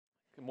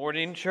Good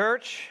morning,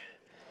 church.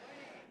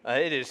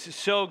 It is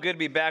so good to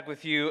be back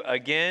with you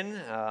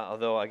again.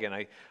 Although,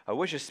 again, I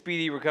wish a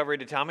speedy recovery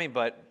to Tommy,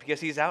 but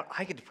because he's out,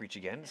 I get to preach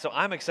again. So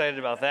I'm excited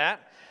about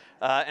that.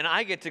 And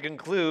I get to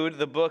conclude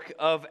the book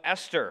of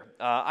Esther.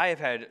 I have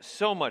had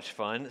so much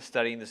fun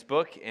studying this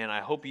book, and I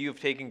hope you've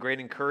taken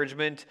great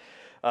encouragement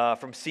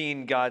from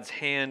seeing God's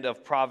hand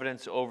of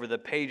providence over the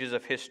pages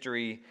of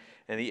history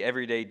and the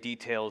everyday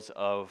details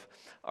of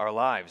our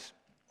lives.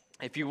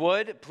 If you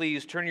would,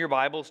 please turn your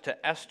Bibles to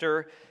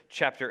Esther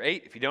chapter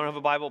 8. If you don't have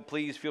a Bible,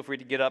 please feel free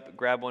to get up,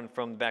 grab one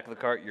from the back of the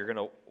cart. You're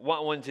going to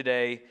want one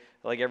today,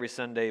 like every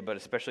Sunday, but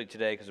especially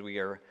today because we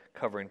are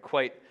covering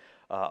quite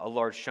a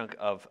large chunk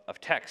of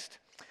text.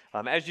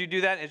 As you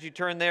do that, as you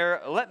turn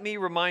there, let me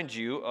remind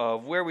you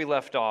of where we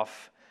left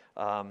off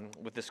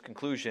with this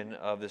conclusion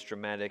of this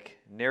dramatic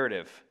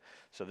narrative.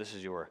 So this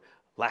is your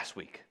last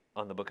week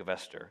on the book of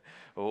Esther.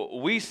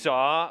 We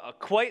saw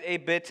quite a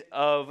bit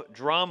of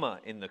drama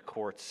in the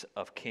courts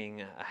of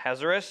King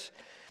Ahasuerus.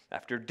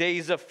 After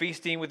days of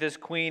feasting with his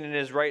queen and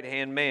his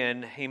right-hand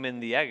man,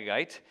 Haman the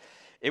Agagite,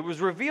 it was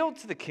revealed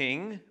to the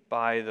king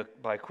by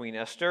Queen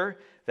Esther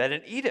that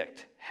an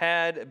edict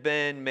had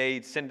been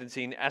made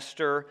sentencing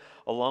Esther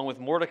along with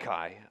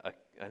Mordecai,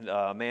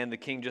 a man the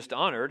king just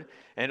honored,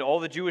 and all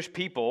the Jewish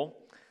people,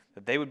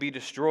 that they would be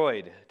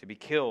destroyed, to be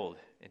killed,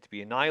 and to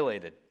be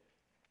annihilated.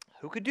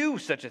 Who could do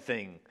such a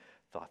thing,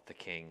 thought the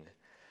king.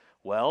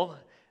 Well,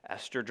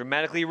 Esther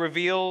dramatically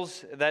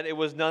reveals that it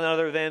was none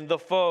other than the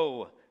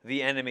foe,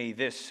 the enemy,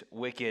 this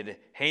wicked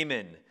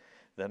Haman,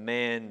 the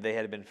man they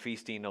had been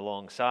feasting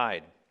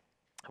alongside.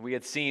 We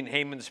had seen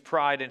Haman's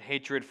pride and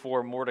hatred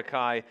for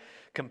Mordecai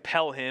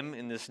compel him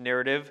in this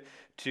narrative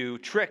to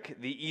trick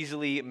the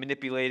easily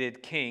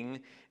manipulated king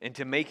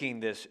into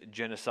making this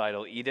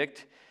genocidal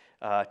edict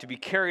to be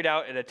carried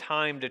out at a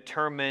time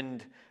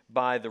determined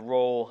by the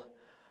roll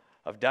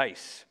of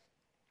dice.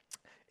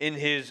 In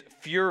his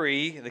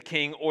fury, the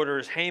king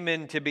orders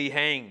Haman to be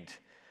hanged,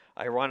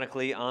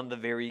 ironically on the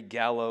very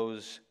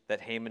gallows that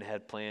Haman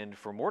had planned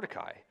for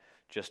Mordecai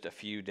just a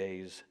few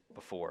days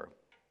before.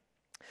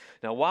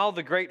 Now, while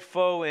the great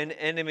foe and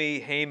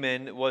enemy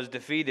Haman was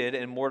defeated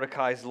and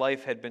Mordecai's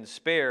life had been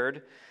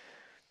spared,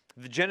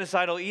 the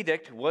genocidal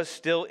edict was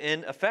still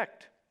in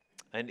effect,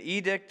 an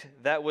edict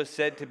that was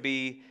said to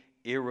be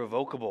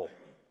irrevocable.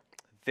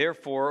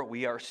 Therefore,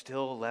 we are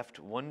still left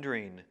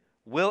wondering,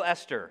 will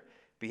Esther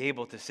be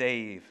able to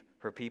save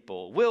her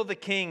people? Will the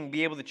king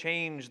be able to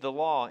change the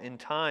law in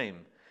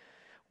time?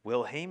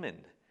 Will Haman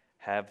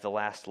have the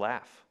last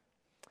laugh?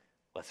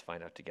 Let's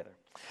find out together.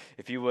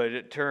 If you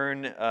would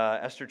turn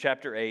Esther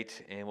chapter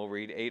 8, and we'll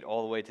read 8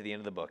 all the way to the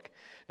end of the book.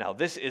 Now,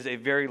 this is a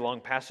very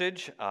long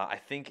passage. I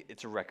think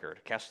it's a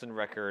record, Caston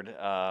record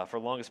for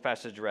longest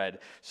passage read.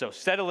 So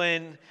settle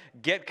in,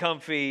 get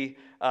comfy,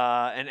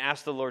 and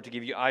ask the Lord to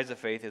give you eyes of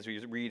faith as we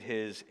read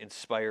his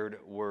inspired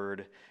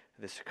word,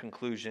 this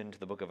conclusion to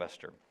the book of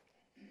Esther.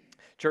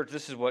 Church,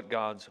 this is what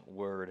God's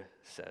word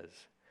says.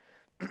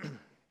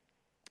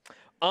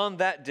 On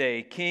that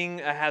day, King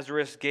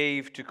Ahasuerus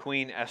gave to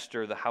Queen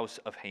Esther the house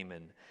of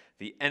Haman,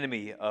 the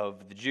enemy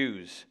of the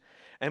Jews.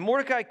 And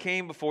Mordecai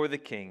came before the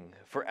king,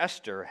 for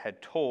Esther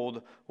had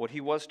told what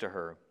he was to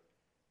her.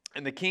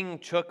 And the king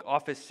took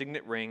off his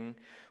signet ring,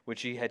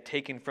 which he had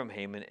taken from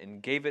Haman,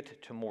 and gave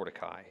it to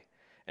Mordecai.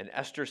 And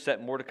Esther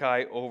set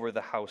Mordecai over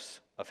the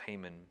house of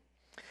Haman.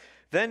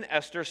 Then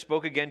Esther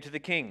spoke again to the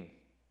king.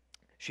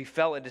 She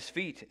fell at his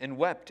feet and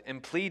wept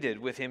and pleaded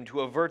with him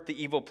to avert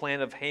the evil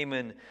plan of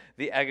Haman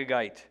the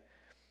Agagite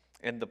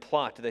and the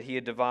plot that he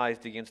had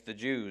devised against the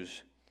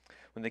Jews.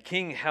 When the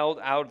king held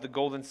out the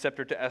golden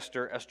scepter to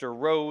Esther, Esther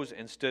rose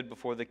and stood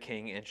before the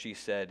king, and she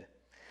said,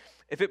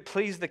 "If it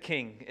please the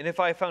king, and if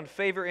I have found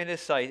favor in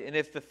his sight, and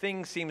if the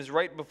thing seems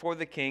right before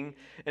the king,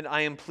 and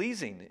I am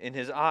pleasing in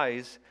his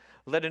eyes,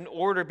 let an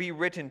order be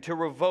written to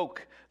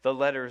revoke the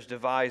letters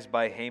devised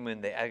by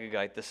Haman the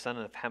Agagite, the son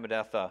of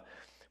Hammedatha,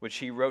 which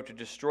he wrote to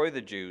destroy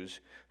the Jews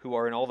who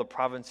are in all the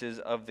provinces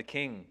of the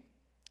king.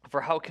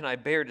 For how can I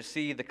bear to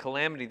see the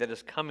calamity that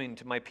is coming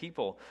to my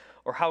people?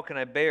 Or how can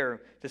I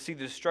bear to see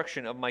the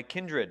destruction of my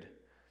kindred?"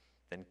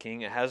 Then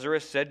King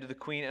Ahasuerus said to the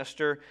queen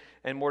Esther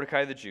and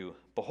Mordecai the Jew,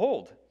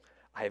 "Behold,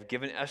 I have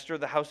given Esther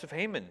the house of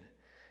Haman,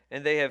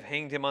 and they have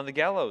hanged him on the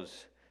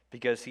gallows,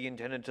 because he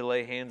intended to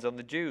lay hands on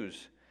the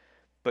Jews.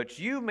 But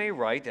you may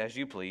write as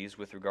you please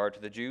with regard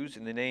to the Jews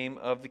in the name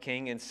of the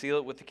king, and seal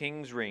it with the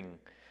king's ring.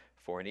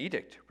 For an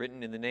edict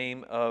written in the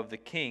name of the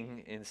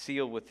king and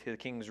sealed with the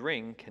king's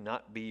ring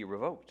cannot be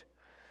revoked."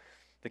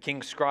 The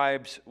king's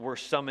scribes were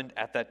summoned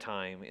at that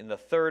time in the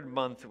 3rd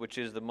month, which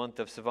is the month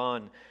of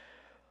Sivan,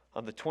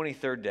 on the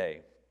 23rd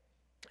day.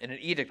 And an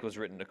edict was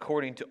written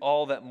according to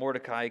all that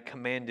Mordecai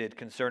commanded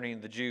concerning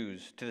the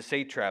Jews, to the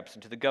satraps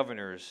and to the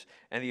governors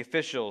and the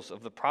officials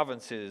of the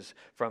provinces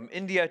from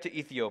India to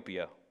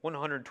Ethiopia,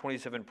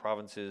 127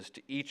 provinces,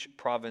 to each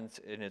province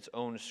in its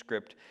own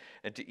script,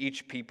 and to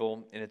each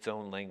people in its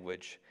own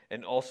language,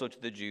 and also to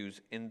the Jews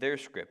in their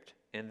script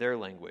and their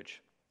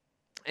language.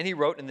 And he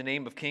wrote in the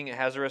name of King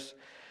Ahasuerus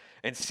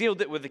and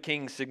sealed it with the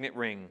king's signet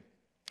ring.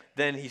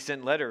 Then he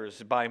sent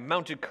letters by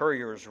mounted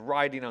couriers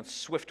riding on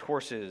swift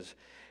horses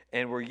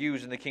and were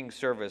used in the king's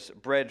service,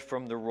 bred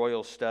from the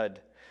royal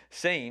stud,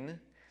 saying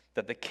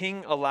that the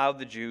king allowed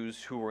the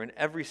Jews who were in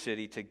every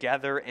city to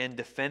gather and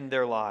defend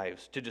their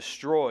lives, to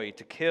destroy,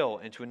 to kill,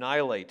 and to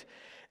annihilate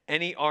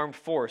any armed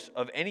force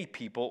of any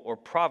people or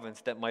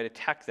province that might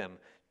attack them,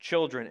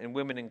 children and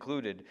women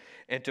included,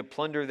 and to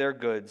plunder their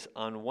goods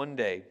on one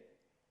day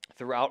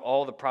throughout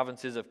all the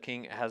provinces of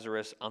King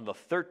Ahasuerus on the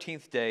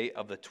 13th day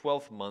of the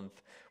 12th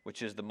month,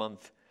 which is the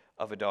month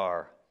of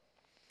Adar.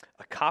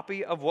 A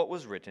copy of what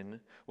was written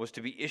was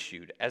to be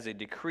issued as a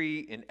decree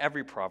in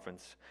every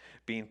province,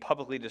 being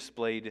publicly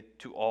displayed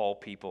to all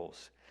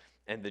peoples.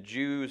 And the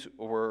Jews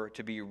were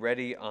to be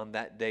ready on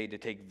that day to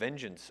take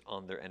vengeance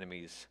on their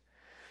enemies.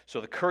 So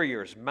the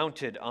couriers,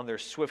 mounted on their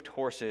swift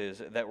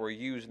horses that were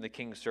used in the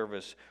king's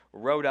service,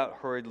 rode out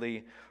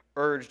hurriedly,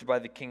 urged by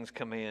the king's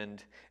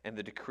command, and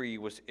the decree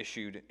was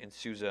issued in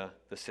Susa,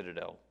 the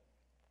citadel.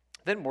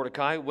 Then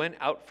Mordecai went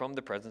out from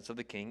the presence of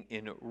the king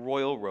in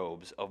royal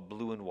robes of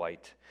blue and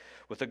white,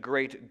 with a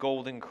great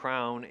golden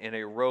crown and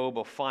a robe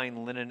of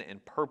fine linen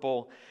and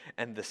purple,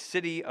 and the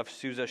city of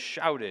Susa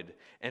shouted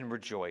and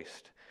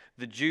rejoiced.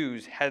 The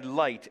Jews had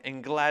light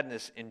and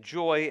gladness and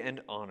joy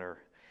and honor.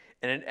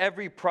 And in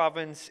every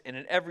province and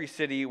in every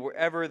city,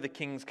 wherever the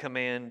king's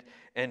command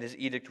and his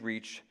edict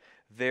reached,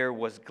 there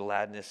was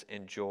gladness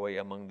and joy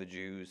among the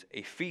Jews,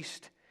 a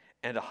feast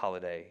and a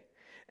holiday.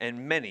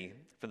 And many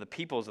from the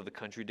peoples of the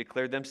country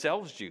declared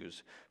themselves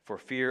Jews, for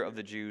fear of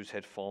the Jews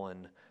had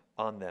fallen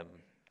on them.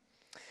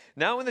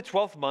 Now in the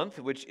 12th month,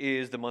 which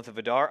is the month of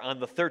Adar, on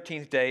the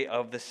 13th day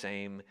of the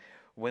same,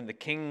 when the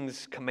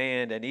king's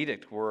command and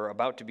edict were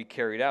about to be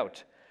carried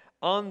out,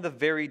 on the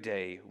very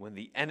day when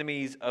the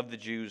enemies of the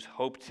Jews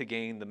hoped to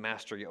gain the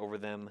mastery over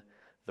them,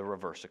 the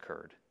reverse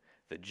occurred.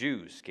 The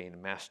Jews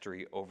gained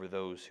mastery over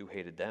those who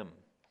hated them.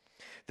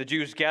 The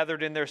Jews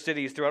gathered in their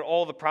cities throughout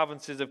all the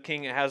provinces of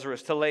King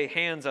Ahasuerus to lay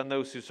hands on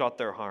those who sought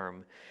their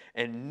harm,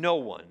 and no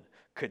one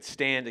could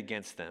stand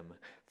against them,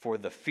 for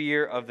the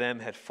fear of them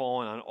had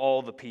fallen on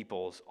all the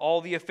peoples,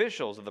 all the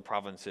officials of the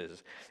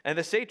provinces, and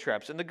the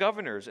satraps and the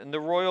governors and the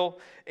royal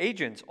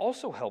agents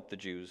also helped the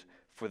Jews,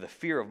 for the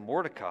fear of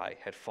Mordecai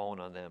had fallen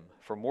on them.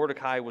 For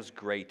Mordecai was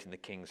great in the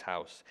king's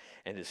house,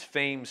 and his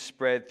fame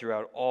spread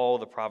throughout all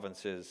the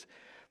provinces,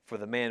 for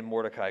the man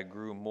Mordecai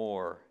grew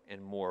more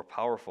and more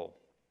powerful.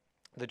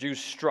 The Jews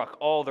struck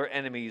all their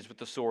enemies with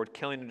the sword,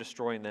 killing and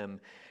destroying them,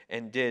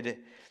 and did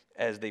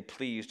as they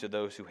pleased to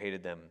those who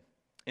hated them.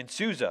 In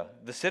Susa,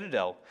 the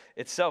citadel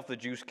itself, the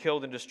Jews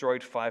killed and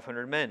destroyed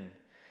 500 men,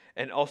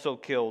 and also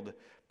killed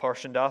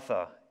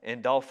Parshandatha,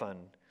 and Dalphon,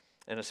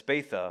 and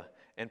Aspatha,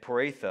 and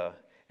Poratha,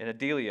 and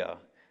Adelia,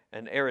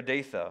 and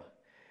Aridatha,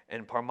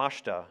 and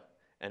Parmashta,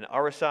 and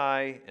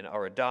Arisai, and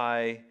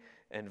Aradai,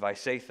 and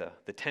Visatha,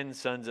 the 10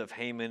 sons of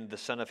Haman, the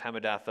son of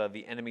Hammedatha,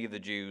 the enemy of the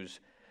Jews,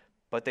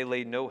 but they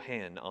laid no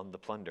hand on the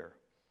plunder.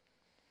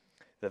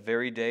 The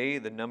very day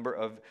the number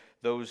of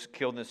those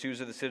killed in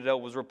Susa, the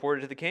citadel, was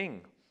reported to the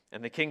king.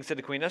 And the king said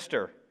to Queen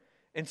Esther,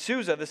 in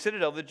Susa, the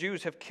citadel, the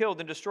Jews have killed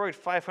and destroyed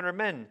 500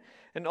 men,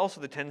 and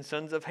also the 10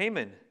 sons of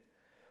Haman.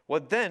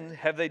 What then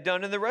have they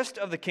done in the rest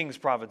of the king's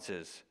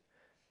provinces?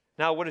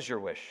 Now what is your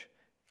wish?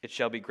 It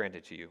shall be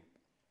granted to you.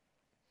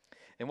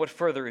 And what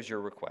further is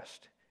your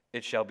request?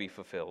 It shall be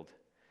fulfilled.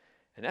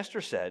 And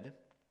Esther said,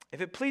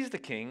 if it please the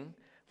king,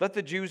 let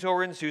the Jews who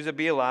are in Susa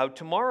be allowed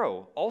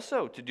tomorrow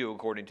also to do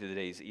according to the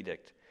day's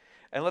edict.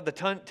 And let the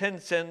 10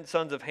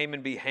 sons of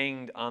Haman be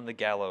hanged on the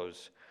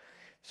gallows.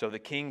 So the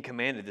king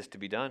commanded this to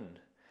be done.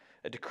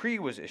 A decree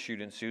was issued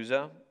in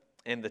Susa,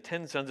 and the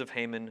 10 sons of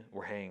Haman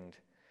were hanged.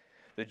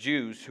 The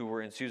Jews who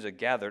were in Susa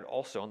gathered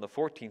also on the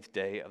 14th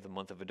day of the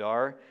month of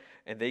Adar,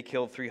 and they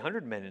killed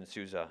 300 men in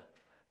Susa,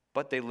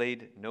 but they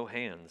laid no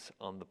hands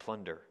on the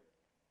plunder.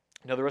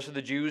 Now the rest of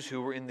the Jews who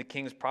were in the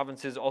king's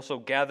provinces also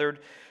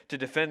gathered to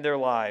defend their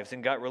lives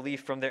and got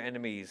relief from their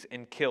enemies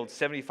and killed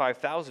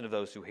 75,000 of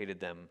those who hated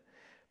them,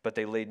 but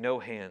they laid no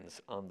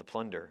hands on the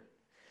plunder.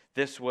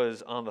 This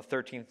was on the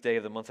 13th day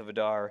of the month of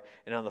Adar,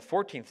 and on the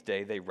 14th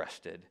day they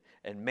rested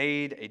and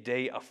made a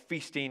day of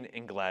feasting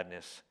and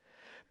gladness.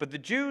 But the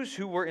Jews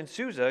who were in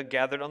Susa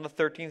gathered on the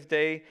 13th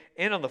day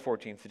and on the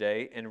 14th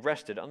day and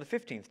rested on the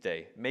 15th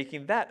day,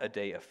 making that a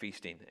day of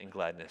feasting and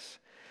gladness.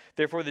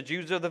 Therefore, the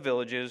Jews of the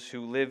villages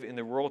who live in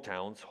the rural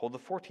towns hold the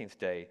 14th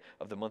day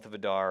of the month of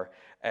Adar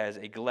as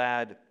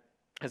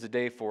a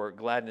day for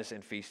gladness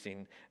and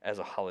feasting, as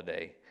a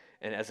holiday,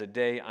 and as a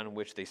day on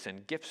which they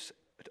send gifts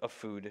of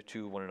food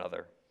to one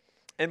another.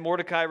 And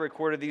Mordecai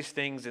recorded these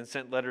things and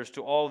sent letters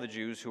to all the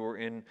Jews who were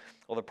in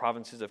all the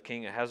provinces of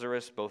King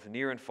Ahasuerus, both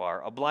near and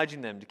far,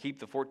 obliging them to keep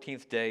the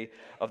 14th day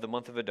of the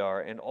month of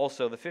Adar and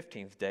also the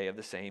 15th day of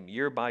the same,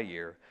 year by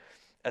year,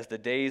 as the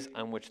days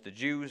on which the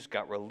Jews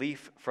got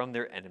relief from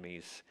their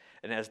enemies,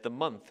 and as the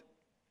month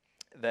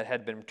that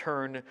had been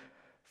turned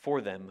for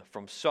them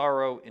from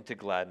sorrow into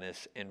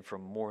gladness and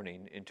from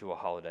mourning into a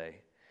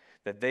holiday,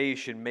 that they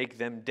should make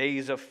them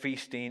days of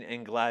feasting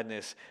and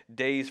gladness,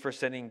 days for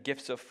sending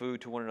gifts of food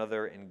to one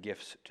another and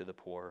gifts to the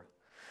poor.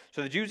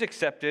 So the Jews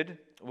accepted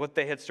what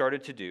they had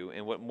started to do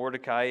and what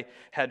Mordecai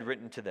had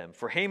written to them.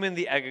 For Haman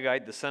the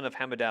Agagite, the son of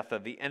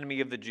Hammedatha, the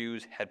enemy of the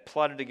Jews, had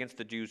plotted against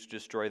the Jews to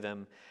destroy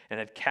them and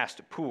had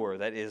cast pur,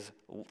 that is,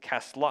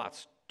 cast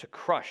lots, to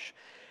crush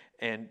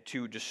and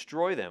to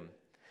destroy them.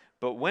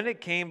 But when it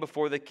came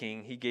before the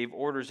king, he gave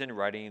orders in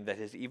writing that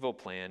his evil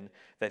plan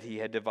that he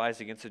had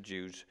devised against the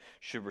Jews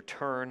should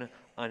return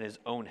on his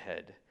own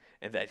head,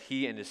 and that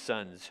he and his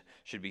sons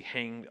should be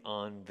hanged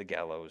on the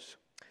gallows.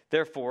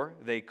 Therefore,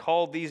 they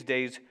called these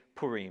days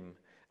Purim,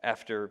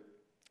 after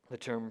the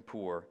term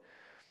pur.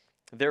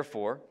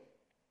 Therefore,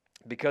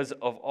 because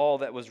of all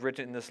that was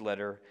written in this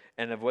letter,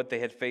 and of what they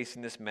had faced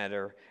in this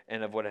matter,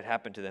 and of what had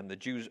happened to them, the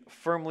Jews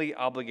firmly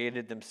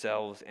obligated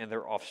themselves and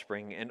their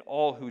offspring, and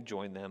all who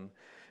joined them,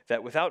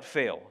 that without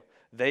fail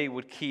they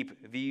would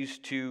keep these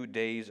 2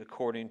 days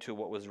according to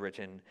what was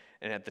written,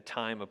 and at the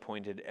time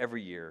appointed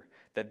every year,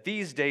 that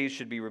these days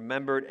should be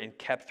remembered and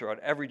kept throughout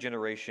every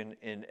generation,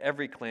 in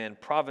every clan,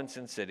 province,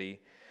 and city,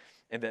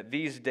 and that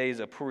these days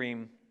of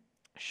Purim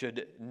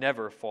should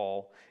never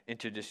fall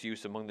into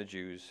disuse among the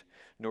Jews,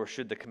 nor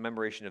should the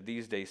commemoration of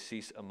these days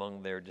cease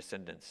among their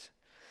descendants.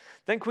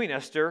 Then Queen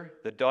Esther,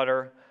 the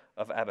daughter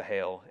of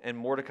Abihail, and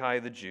Mordecai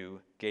the Jew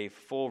gave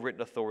full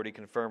written authority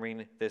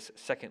confirming this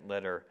second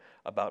letter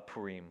about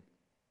Purim.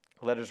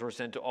 Letters were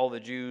sent to all the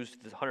Jews,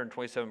 to the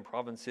 127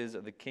 provinces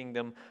of the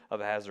kingdom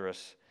of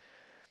Ahasuerus,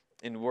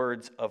 in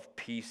words of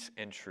peace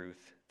and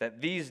truth, that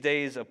these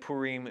days of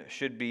Purim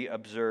should be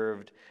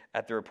observed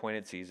at their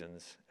appointed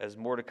seasons, as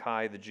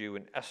Mordecai the Jew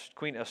and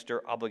Queen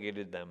Esther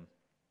obligated them,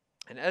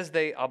 and as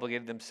they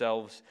obligated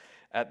themselves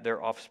at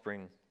their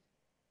offspring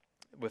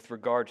with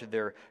regard to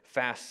their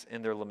fasts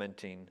and their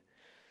lamenting.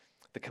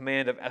 The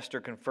command of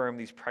Esther confirmed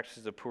these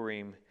practices of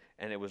Purim,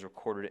 and it was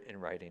recorded in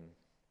writing.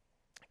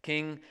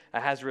 King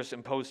Ahasuerus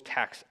imposed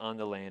tax on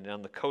the land and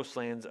on the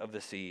coastlands of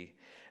the sea,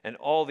 and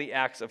all the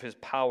acts of his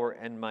power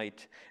and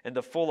might, and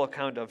the full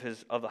account of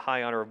the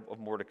high honor of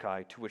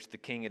Mordecai, to which the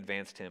king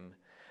advanced him.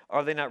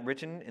 Are they not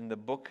written in the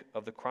book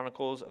of the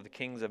Chronicles of the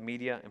kings of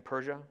Media and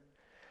Persia?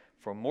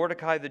 For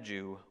Mordecai the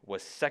Jew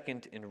was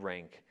second in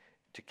rank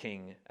to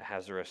King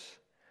Ahasuerus,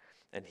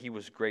 and he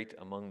was great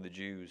among the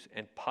Jews,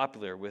 and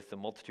popular with the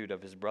multitude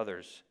of his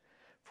brothers,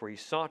 for he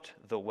sought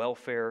the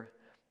welfare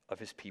of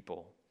his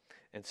people,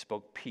 and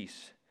spoke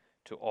peace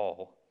to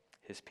all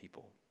his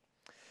people.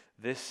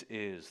 This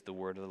is the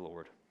word of the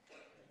Lord.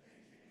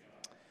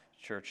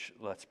 Church,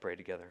 let's pray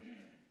together.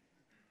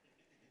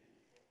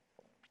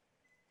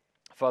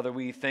 Father,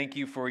 we thank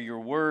you for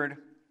your word,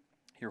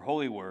 your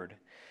holy word,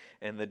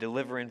 and the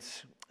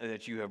deliverance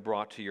that you have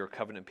brought to your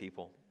covenant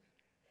people.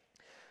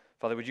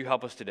 Father, would you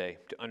help us today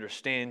to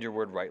understand your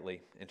word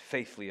rightly and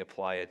faithfully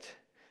apply it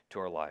to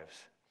our lives?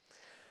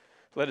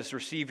 Let us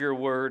receive your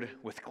word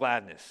with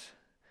gladness,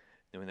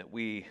 knowing that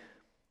we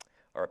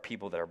are a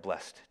people that are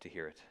blessed to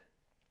hear it.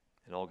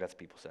 And all God's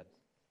people said,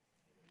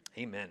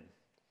 amen.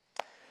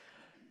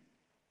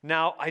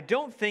 Now, I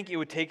don't think it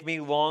would take me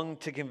long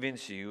to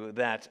convince you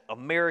that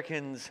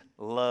Americans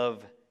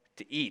love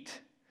to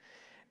eat.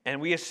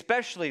 And we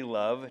especially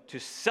love to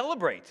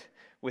celebrate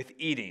with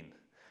eating.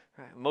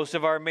 Most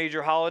of our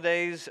major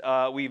holidays,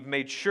 we've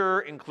made sure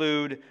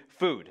include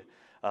food.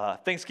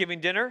 Thanksgiving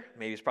dinner,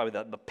 maybe it's probably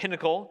the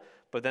pinnacle,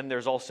 but then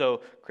there's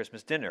also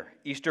Christmas dinner,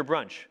 Easter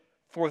brunch,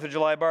 4th of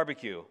July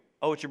barbecue.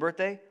 Oh, it's your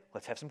birthday?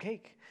 Let's have some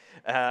cake.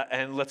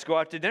 And let's go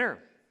out to dinner.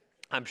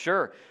 I'm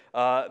sure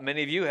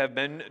many of you have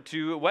been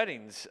to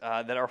weddings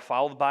that are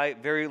followed by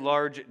very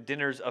large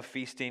dinners of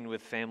feasting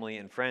with family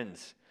and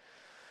friends.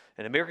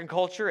 In American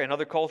culture and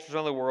other cultures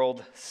around the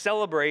world,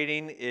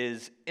 celebrating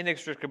is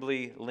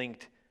inextricably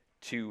linked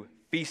to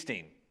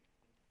feasting.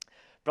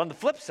 But on the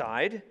flip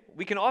side,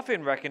 we can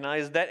often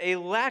recognize that a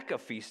lack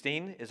of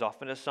feasting is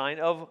often a sign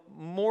of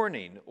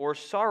mourning or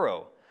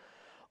sorrow.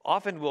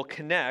 Often we'll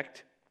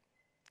connect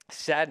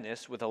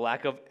sadness with a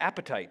lack of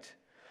appetite.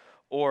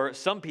 Or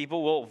some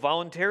people will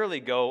voluntarily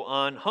go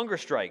on hunger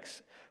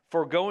strikes,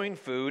 foregoing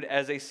food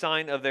as a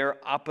sign of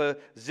their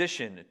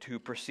opposition to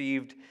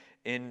perceived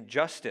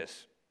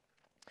injustice.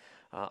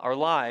 Our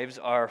lives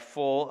are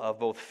full of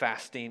both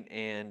fasting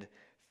and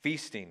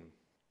feasting.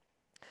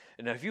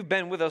 And now, if you've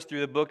been with us through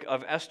the book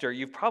of Esther,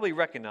 you've probably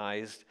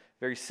recognized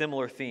very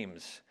similar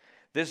themes.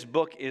 This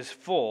book is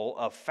full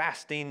of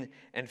fasting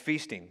and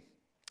feasting.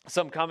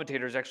 Some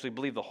commentators actually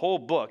believe the whole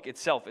book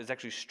itself is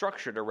actually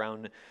structured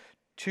around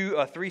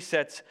three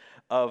sets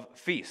of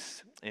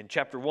feasts. In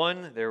chapter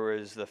 1, there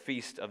was the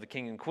feast of the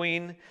king and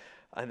queen.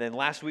 And then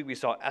last week we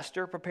saw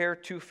Esther prepare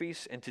 2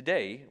 feasts. And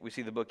today we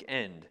see the book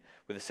end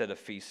with a set of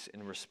feasts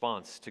in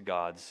response to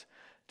God's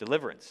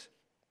deliverance.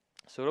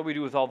 So what do we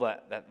do with all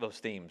those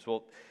themes?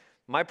 Well,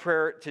 my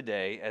prayer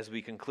today as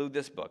we conclude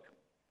this book,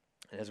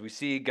 and as we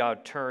see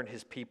God turn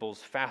his people's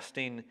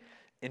fasting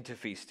into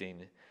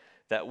feasting,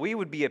 that we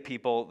would be a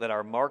people that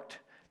are marked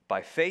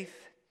by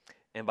faith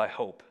and by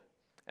hope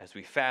as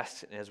we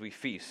fast and as we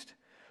feast,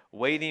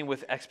 waiting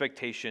with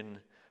expectation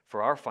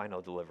for our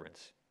final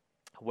deliverance,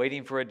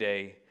 waiting for a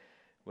day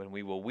when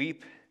we will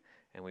weep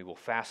and we will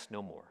fast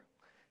no more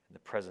in the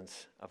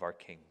presence of our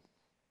King.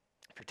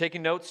 you're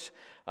taking notes,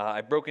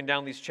 I've broken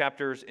down these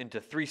chapters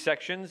into 3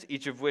 sections,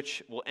 each of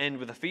which will end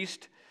with a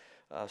feast.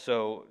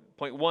 So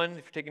point 1,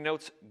 if you're taking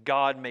notes,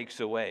 God makes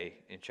a way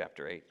in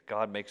chapter 8.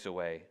 God makes a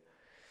way.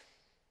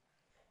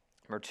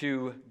 Number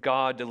 2,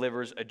 God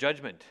delivers a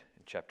judgment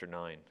in chapter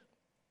 9.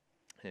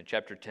 And in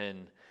chapter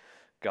 10,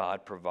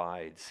 God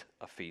provides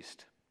a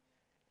feast.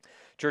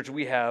 Church,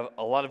 we have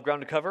a lot of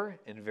ground to cover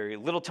and very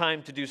little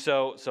time to do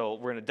so, so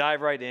we're going to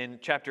dive right in,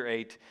 chapter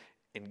 8,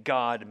 and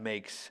God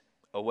makes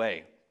a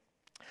way.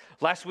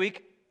 Last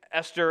week,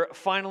 Esther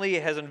finally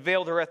has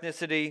unveiled her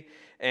ethnicity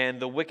and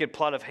the wicked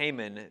plot of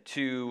Haman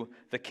to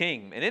the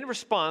king. And in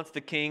response,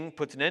 the king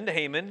puts an end to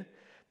Haman,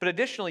 but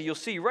additionally, you'll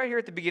see right here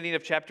at the beginning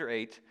of chapter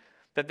 8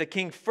 that the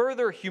king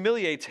further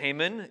humiliates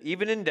Haman,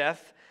 even in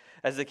death,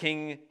 as the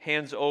king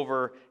hands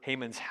over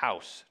Haman's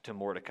house to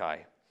Mordecai.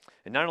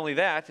 And not only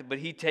that, but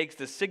he takes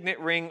the signet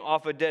ring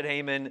off of dead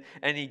Haman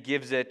and he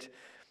gives it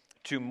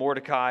to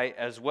Mordecai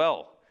as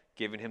well,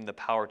 giving him the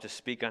power to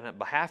speak on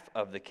behalf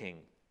of the king.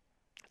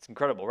 It's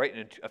incredible, right?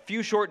 In a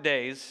few short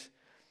days,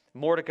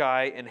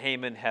 Mordecai and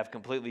Haman have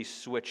completely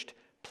switched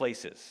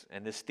places,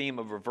 and this theme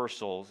of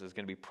reversals is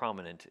going to be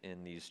prominent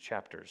in these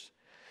chapters.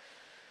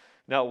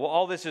 Now, while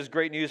all this is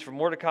great news for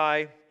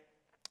Mordecai,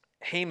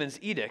 Haman's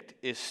edict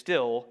is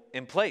still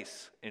in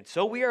place, and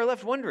so we are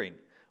left wondering,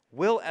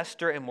 will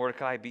Esther and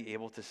Mordecai be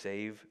able to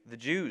save the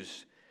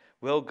Jews?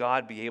 Will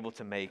God be able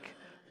to make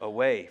a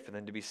way for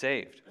them to be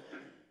saved?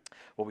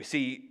 Well, we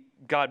see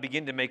God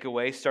begin to make a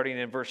way starting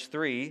in verse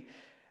 3,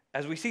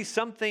 as we see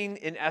something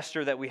in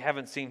Esther that we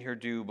haven't seen her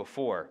do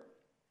before.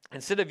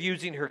 Instead of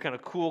using her kind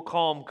of cool,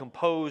 calm,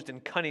 composed,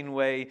 and cunning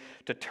way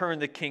to turn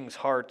the king's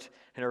heart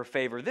in her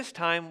favor, this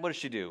time, what does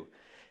she do?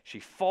 She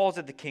falls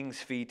at the king's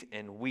feet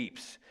and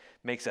weeps,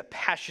 makes a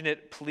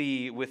passionate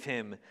plea with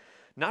him,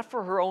 not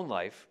for her own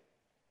life,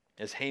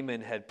 as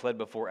Haman had pled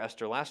before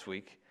Esther last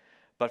week,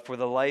 but for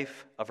the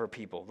life of her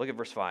people. Look at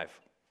verse 5.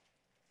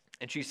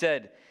 And she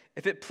said,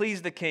 "If it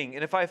please the king,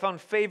 and if I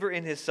found favor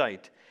in his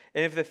sight,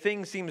 and if the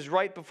thing seems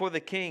right before the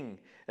king,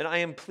 and I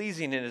am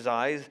pleasing in his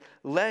eyes,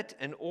 let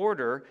an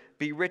order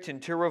be written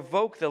to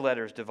revoke the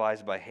letters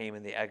devised by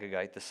Haman the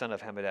Agagite, the son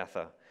of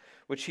Hammedatha,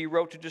 which he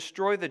wrote to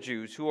destroy the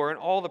Jews who are in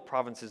all the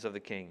provinces of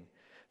the king.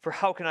 For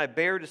how can I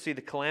bear to see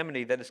the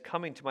calamity that is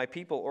coming to my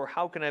people, or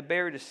how can I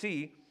bear to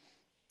see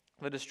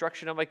the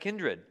destruction of my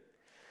kindred?"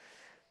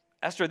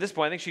 Esther, at this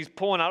point, I think she's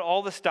pulling out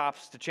all the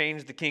stops to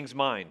change the king's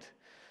mind.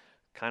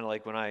 Kind of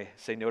like when I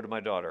say no to my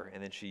daughter,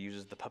 and then she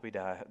uses the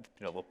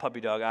little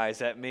puppy dog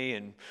eyes at me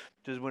and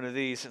does one of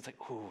these. It's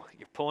like, ooh,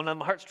 you're pulling on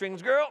my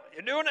heartstrings, girl.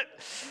 You're doing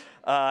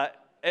it.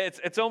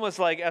 It's almost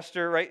like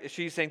Esther, right?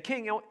 She's saying,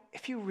 "King,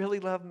 if you really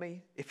love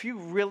me, if you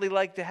really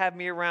like to have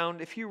me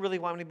around, if you really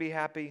want me to be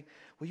happy,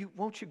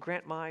 won't you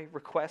grant my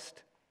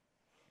request?"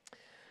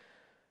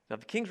 Now,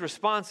 the king's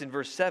response in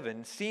verse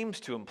 7 seems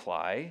to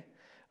imply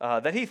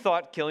that he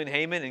thought killing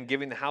Haman and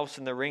giving the house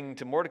and the ring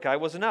to Mordecai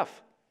was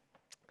enough.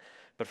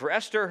 But for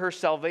Esther, her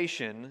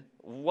salvation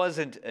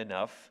wasn't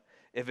enough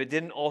if it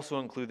didn't also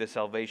include the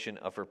salvation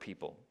of her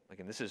people.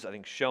 Again, this is, I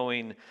think,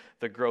 showing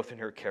the growth in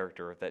her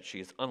character, that she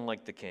is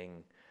unlike the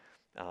king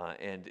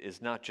and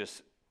is not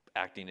just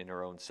acting in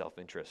her own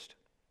self-interest.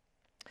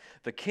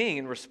 The king,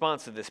 in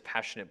response to this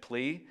passionate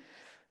plea,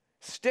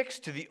 sticks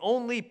to the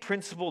only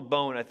principled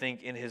bone, I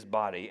think, in his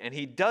body, and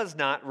he does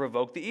not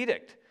revoke the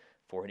edict,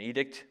 for an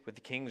edict with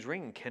the king's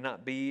ring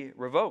cannot be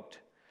revoked.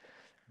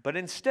 But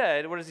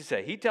instead, what does he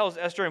say? He tells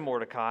Esther and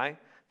Mordecai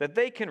that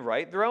they can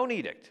write their own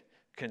edict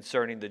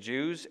concerning the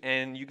Jews,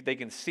 and they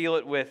can seal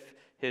it with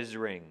his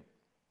ring.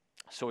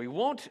 So he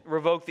won't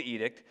revoke the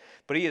edict,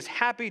 but he is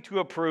happy to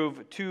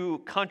approve 2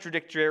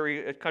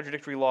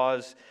 contradictory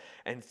laws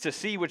and to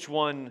see which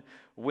one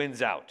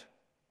wins out.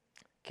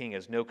 King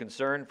has no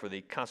concern for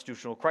the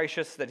constitutional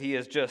crisis that he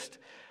has just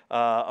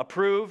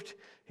approved.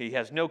 He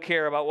has no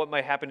care about what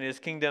might happen in his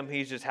kingdom.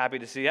 He's just happy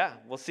to see,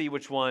 we'll see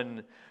which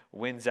one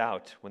wins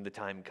out when the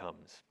time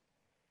comes.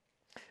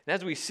 And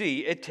as we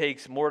see, it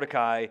takes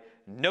Mordecai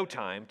no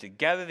time to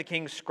gather the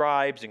king's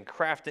scribes and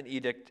craft an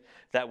edict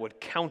that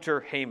would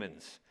counter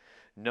Haman's,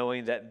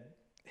 knowing that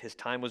his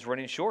time was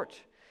running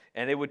short.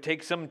 And it would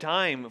take some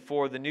time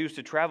for the news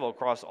to travel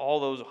across all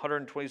those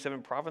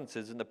 127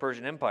 provinces in the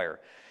Persian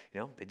Empire.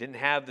 They didn't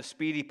have the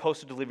speedy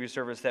postal delivery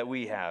service that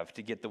we have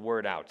to get the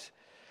word out.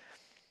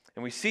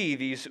 And we see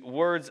these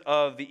words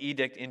of the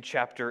edict in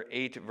chapter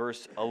 8,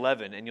 verse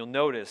 11. And you'll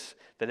notice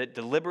that it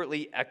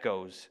deliberately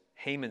echoes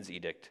Haman's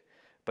edict,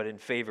 but in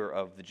favor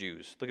of the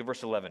Jews. Look at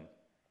verse 11.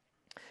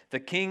 "The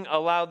king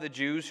allowed the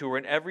Jews who were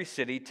in every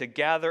city to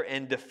gather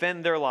and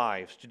defend their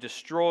lives, to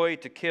destroy,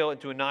 to kill,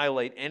 and to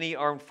annihilate any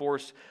armed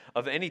force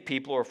of any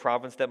people or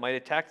province that might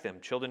attack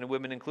them, children and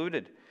women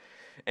included,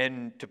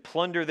 and to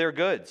plunder their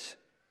goods.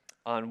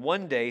 On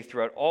one day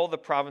throughout all the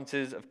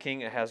provinces of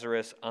King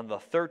Ahasuerus, on the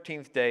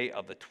 13th day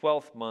of the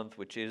 12th month,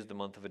 which is the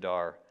month of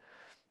Adar."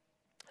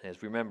 And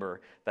as we remember,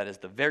 that is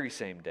the very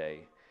same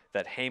day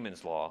that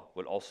Haman's law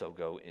would also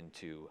go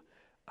into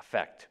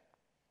effect.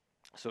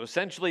 So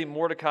essentially,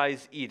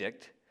 Mordecai's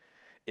edict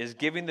is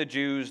giving the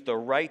Jews the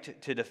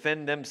right to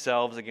defend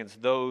themselves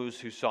against those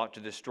who sought to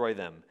destroy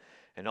them,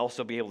 and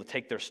also be able to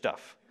take their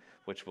stuff,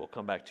 which we'll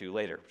come back to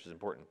later, which is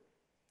important.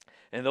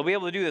 And they'll be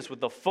able to do this with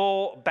the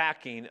full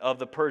backing of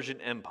the Persian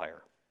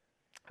Empire.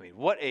 I mean,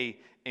 what an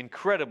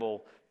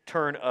incredible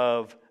turn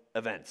of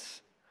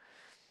events.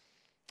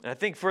 And I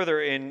think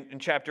further in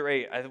chapter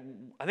 8,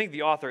 I think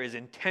the author is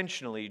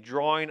intentionally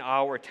drawing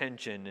our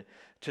attention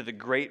to the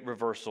great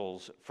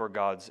reversals for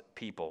God's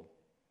people.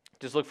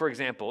 Just look, for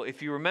example,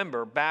 if you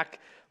remember back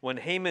when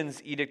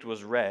Haman's edict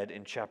was read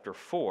in chapter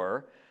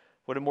 4,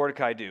 what did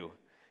Mordecai do?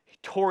 He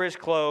tore his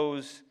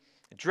clothes,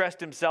 dressed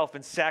himself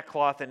in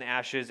sackcloth and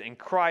ashes, and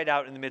cried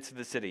out in the midst of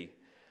the city.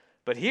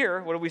 But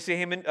here, what do we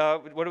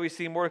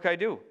see Mordecai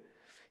do?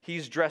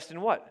 He's dressed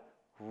in what?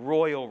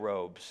 Royal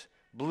robes,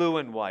 blue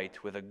and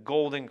white, with a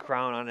golden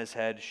crown on his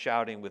head,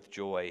 shouting with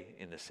joy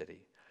in the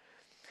city.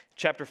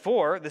 Chapter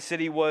 4, the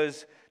city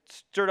was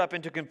stirred up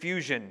into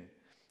confusion,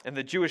 and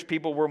the Jewish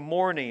people were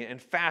mourning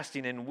and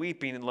fasting and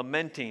weeping and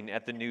lamenting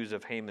at the news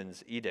of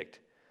Haman's edict.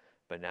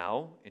 But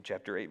now, in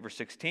chapter 8, verse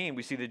 16,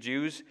 we see the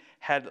Jews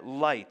had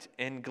light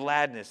and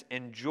gladness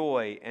and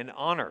joy and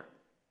honor.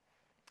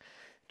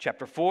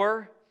 Chapter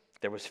 4,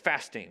 there was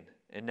fasting,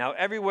 and now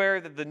everywhere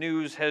that the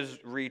news has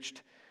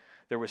reached,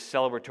 there was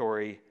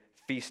celebratory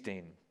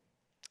feasting.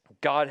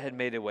 God had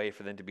made a way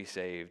for them to be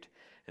saved,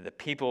 and the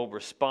people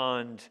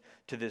respond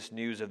to this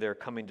news of their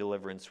coming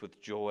deliverance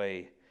with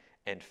joy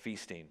and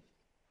feasting.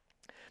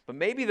 But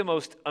maybe the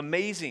most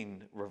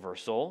amazing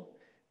reversal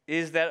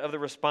is that of the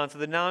response of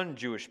the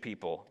non-Jewish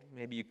people.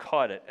 Maybe you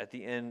caught it at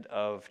the end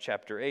of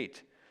chapter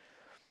 8.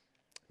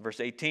 Verse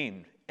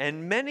 18,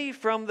 "And many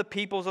from the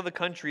peoples of the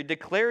country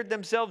declared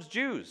themselves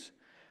Jews,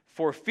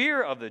 for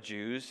fear of the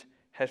Jews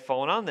had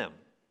fallen on them."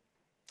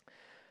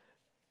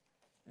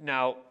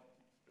 Now,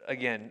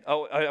 again,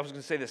 I was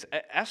going to say this.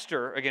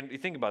 Esther, again, you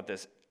think about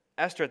this.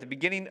 Esther, at the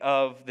beginning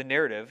of the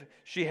narrative,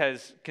 she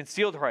has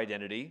concealed her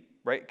identity,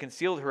 right?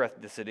 Concealed her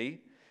ethnicity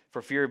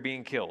for fear of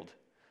being killed.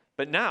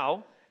 But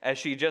now, as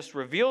she just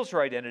reveals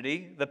her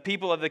identity, the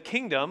people of the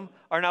kingdom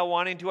are now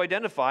wanting to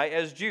identify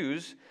as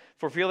Jews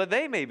for fear that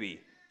they may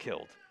be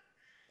killed.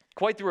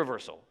 Quite the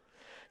reversal.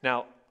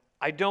 Now,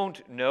 I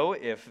don't know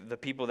if the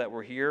people that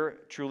were here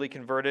truly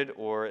converted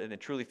or they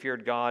truly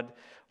feared God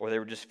or they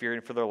were just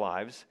fearing for their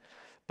lives.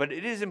 But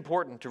it is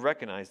important to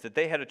recognize that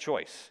they had a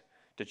choice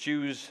to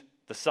choose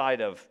the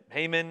side of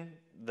Haman,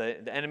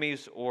 the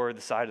enemies, or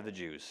the side of the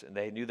Jews. And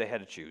they knew they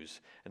had to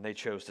choose, and they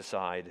chose to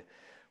side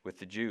with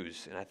the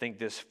Jews. And I think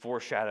this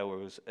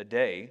foreshadows a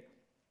day,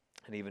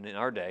 and even in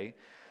our day,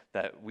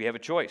 that we have a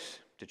choice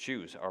to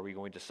choose. Are we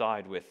going to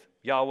side with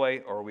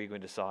Yahweh, or are we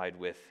going to side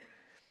with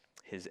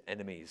his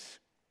enemies?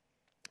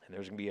 And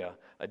there's going to be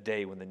a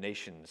day when the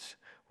nations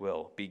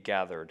will be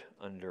gathered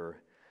under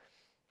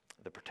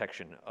the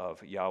protection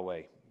of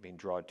Yahweh, being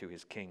drawn to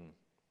his king.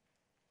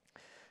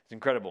 It's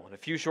incredible. In a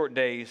few short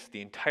days,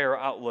 the entire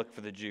outlook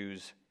for the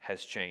Jews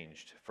has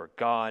changed, for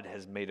God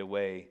has made a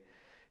way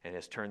and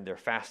has turned their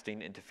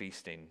fasting into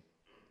feasting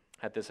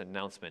at this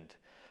announcement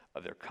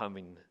of their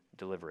coming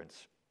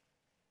deliverance.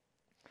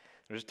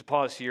 And just to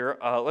pause here,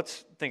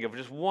 let's think of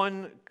just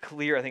one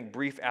clear, I think,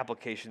 brief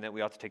application that we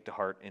ought to take to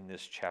heart in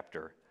this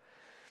chapter.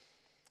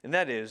 And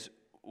that is,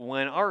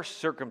 when our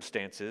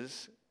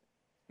circumstances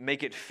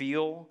make it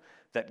feel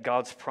that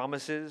God's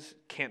promises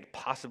can't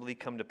possibly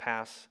come to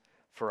pass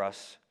for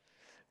us,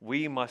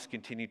 we must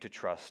continue to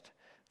trust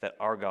that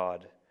our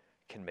God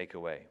can make a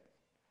way.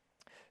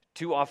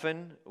 Too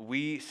often,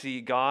 we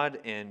see God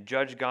and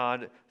judge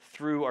God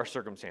through our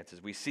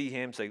circumstances. We see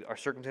him say, our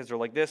circumstances are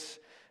like this,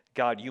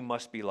 God, you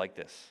must be like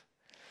this.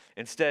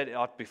 Instead, it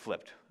ought to be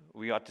flipped.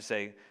 We ought to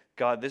say,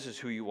 God, this is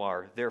who you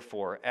are.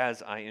 Therefore,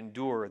 as I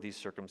endure these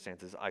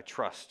circumstances, I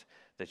trust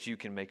that you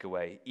can make a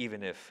way,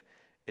 even if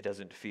it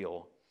doesn't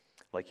feel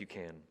like you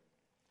can.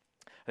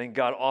 I think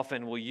God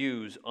often will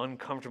use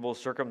uncomfortable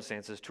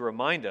circumstances to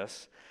remind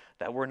us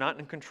that we're not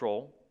in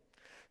control,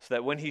 so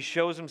that when he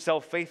shows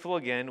himself faithful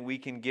again, we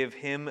can give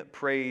him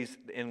praise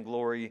and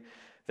glory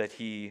that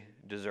he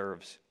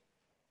deserves.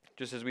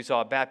 Just as we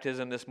saw at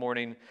baptism this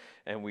morning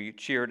and we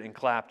cheered and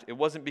clapped, it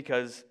wasn't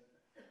because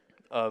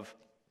of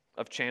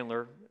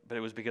Chandler, but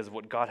it was because of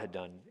what God had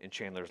done in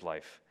Chandler's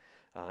life.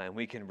 And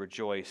we can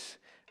rejoice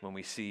when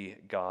we see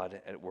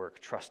God at work,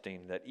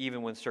 trusting that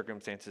even when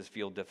circumstances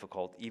feel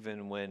difficult,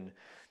 even when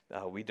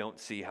we don't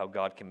see how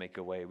God can make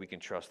a way, we can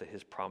trust that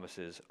his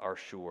promises are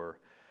sure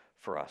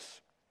for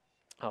us.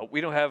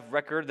 We don't have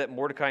record that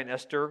Mordecai and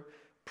Esther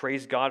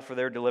praised God for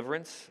their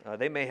deliverance.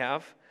 They may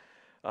have,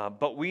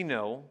 but we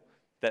know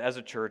that as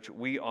a church,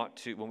 we ought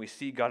to, when we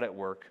see God at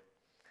work,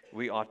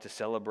 we ought to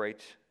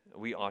celebrate,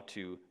 we ought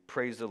to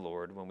praise the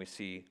Lord when we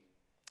see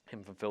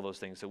him fulfill those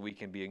things, so we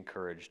can be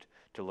encouraged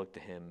to look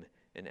to him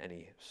in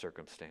any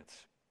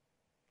circumstance.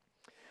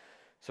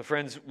 So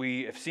friends,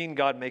 we have seen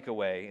God make a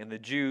way, and the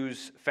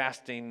Jews'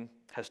 fasting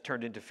has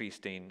turned into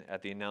feasting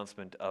at the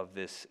announcement of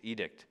this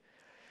edict.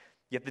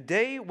 Yet the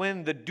day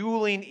when the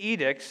dueling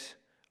edicts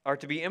are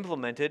to be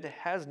implemented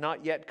has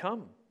not yet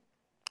come.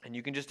 And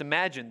you can just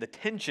imagine the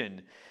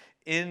tension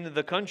in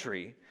the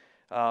country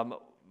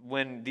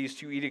when these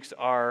two edicts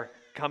are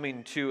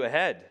coming to a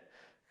head.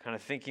 Kind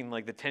of thinking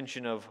like the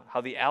tension of how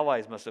the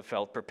Allies must have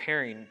felt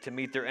preparing to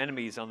meet their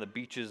enemies on the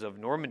beaches of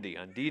Normandy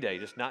on D-Day,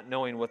 just not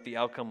knowing what the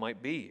outcome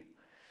might be.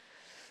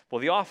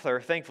 Well, the author,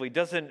 thankfully,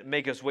 doesn't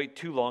make us wait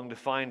too long to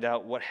find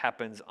out what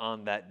happens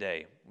on that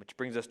day, which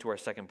brings us to our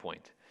second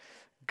point.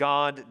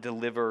 God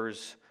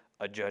delivers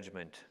a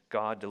judgment.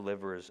 God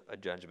delivers a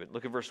judgment.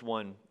 Look at verse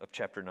 1 of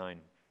chapter 9.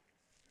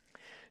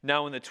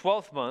 Now in the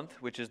 12th month,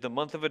 which is the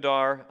month of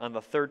Adar, on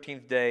the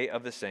 13th day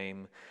of the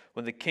same,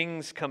 when the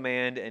king's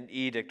command and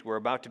edict were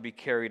about to be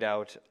carried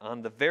out,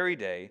 on the very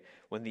day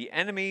when the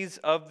enemies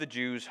of the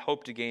Jews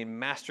hoped to gain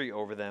mastery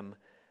over them,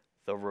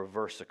 the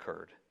reverse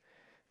occurred.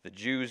 The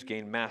Jews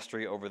gained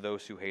mastery over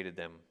those who hated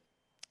them.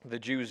 The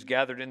Jews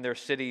gathered in their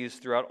cities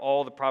throughout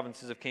all the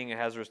provinces of King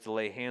Ahasuerus to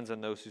lay hands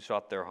on those who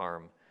sought their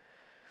harm.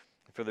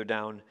 Further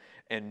down,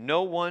 and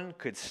no one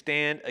could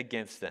stand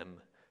against them,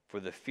 for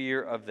the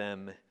fear of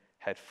them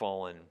had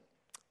fallen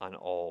on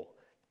all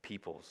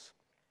peoples.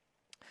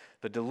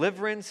 The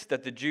deliverance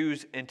that the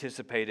Jews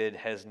anticipated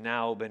has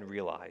now been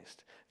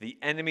realized. The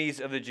enemies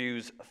of the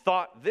Jews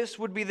thought this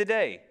would be the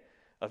day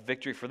of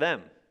victory for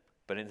them,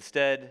 but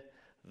instead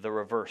the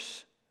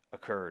reverse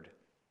occurred.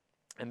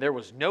 And there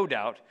was no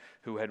doubt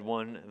who had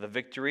won the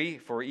victory,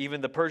 for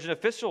even the Persian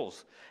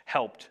officials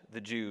helped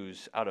the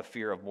Jews out of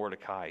fear of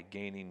Mordecai,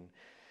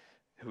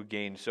 who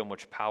gained so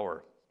much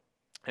power.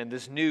 And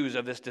this news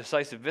of this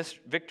decisive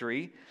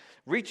victory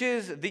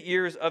reaches the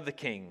ears of the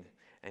king,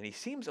 and he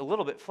seems a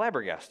little bit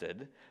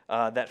flabbergasted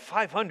that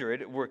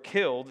 500 were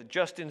killed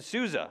just in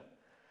Susa,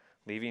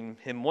 leaving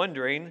him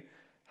wondering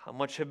how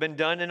much had been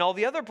done in all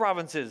the other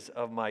provinces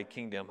of my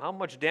kingdom. How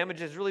much damage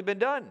has really been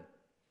done?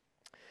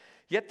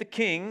 Yet the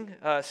king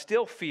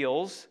still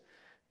feels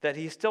that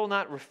he's still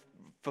not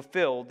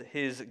fulfilled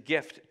his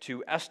gift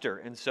to Esther,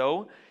 and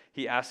so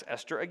he asks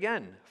Esther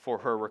again for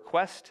her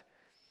request,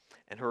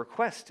 and her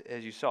request,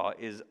 as you saw,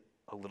 is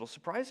a little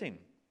surprising.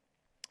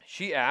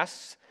 She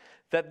asks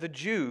that the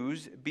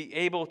Jews be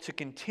able to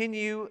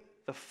continue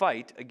the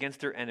fight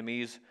against their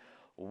enemies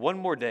one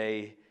more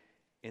day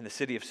in the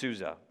city of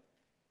Susa,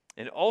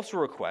 and also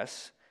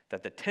requests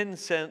that the 10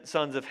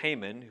 sons of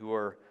Haman, who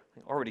are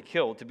already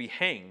killed, to be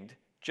hanged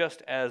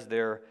just as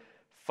their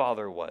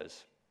father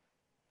was.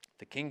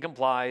 The king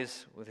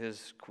complies with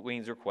his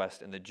queen's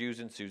request, and the Jews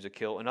in Susa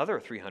kill another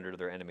 300 of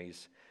their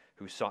enemies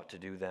who sought to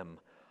do them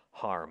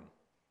harm.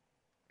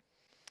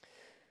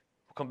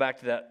 We'll come back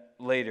to that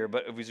later,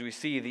 but as we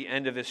see the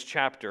end of this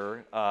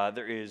chapter,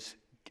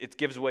 it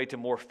gives way to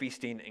more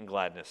feasting and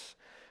gladness.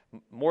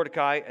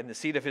 Mordecai, in the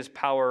seat of his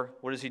power,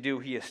 what does he do?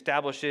 He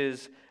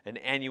establishes an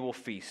annual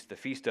feast, the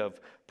Feast of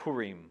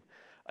Purim,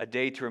 a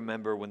day to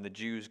remember when the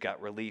Jews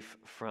got relief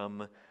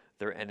from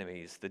their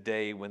enemies, the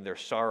day when their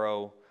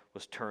sorrow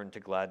was turned to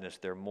gladness,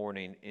 their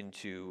mourning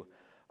into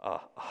a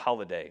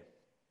holiday.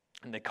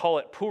 And they call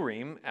it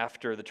Purim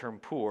after the term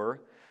pur,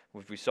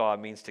 which we saw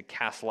means to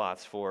cast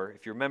lots for.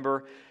 If you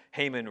remember,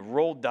 Haman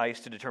rolled dice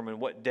to determine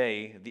what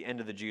day the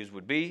end of the Jews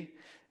would be.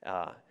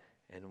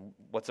 And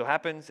what so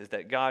happens is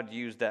that God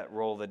used that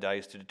roll of the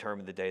dice to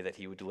determine the day that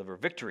he would deliver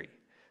victory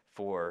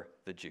for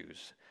the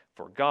Jews.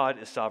 For God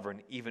is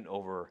sovereign even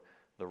over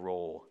the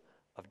roll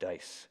of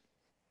dice.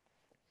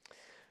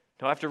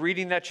 Now, after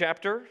reading that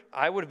chapter,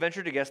 I would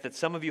venture to guess that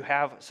some of you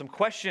have some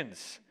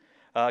questions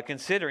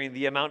considering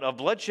the amount of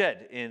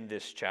bloodshed in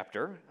this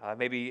chapter.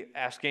 Maybe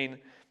asking,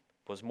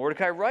 was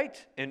Mordecai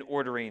right in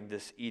ordering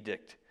this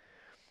edict?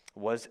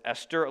 Was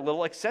Esther a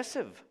little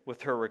excessive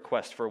with her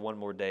request for one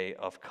more day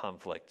of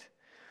conflict?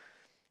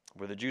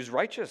 Were the Jews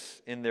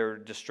righteous in their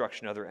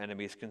destruction of their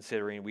enemies,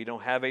 considering we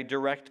don't have a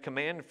direct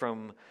command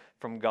from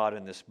God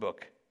in this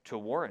book to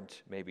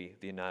warrant maybe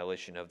the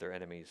annihilation of their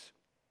enemies?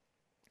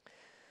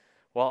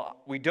 While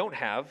we don't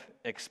have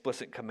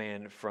explicit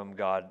command from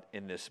God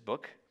in this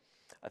book,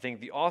 I think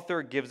the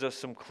author gives us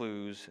some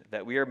clues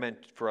that we are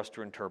meant for us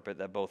to interpret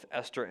that both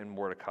Esther and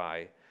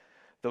Mordecai,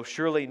 though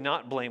surely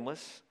not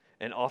blameless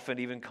and often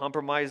even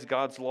compromise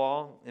God's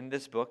law in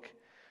this book,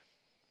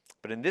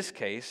 but in this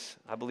case,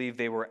 I believe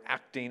they were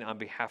acting on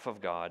behalf of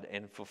God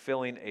and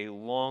fulfilling a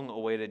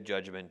long-awaited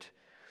judgment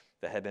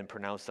that had been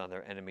pronounced on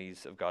their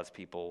enemies of God's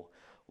people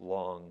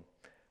long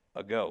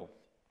ago.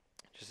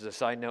 Just as a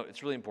side note,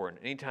 it's really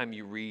important. Anytime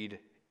you read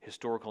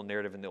historical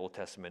narrative in the Old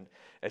Testament,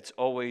 it's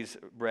always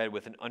read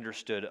with an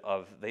understood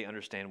of they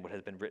understand what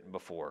has been written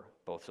before.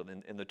 Both so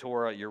in the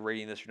Torah, you're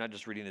reading this, you're not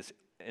just reading this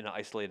in an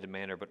isolated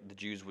manner, but the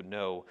Jews would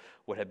know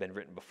what had been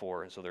written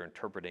before, and so they're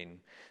interpreting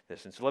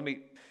this. And so let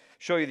me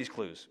show you these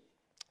clues.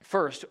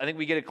 First, I think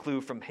we get a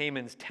clue from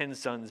Haman's 10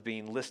 sons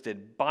being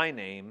listed by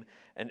name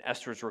and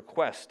Esther's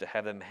request to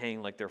have them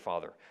hang like their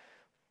father.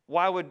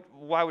 Why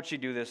would she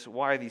do this?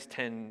 Why are these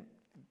 10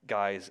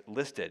 guys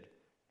listed?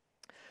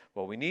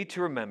 Well, we need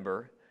to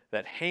remember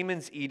that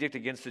Haman's edict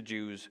against the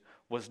Jews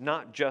was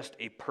not just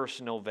a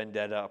personal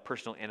vendetta, a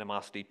personal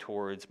animosity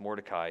towards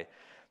Mordecai,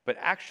 but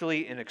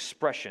actually an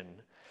expression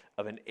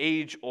of an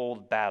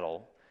age-old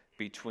battle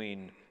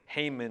between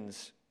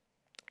Haman's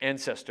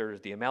ancestors,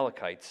 the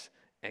Amalekites,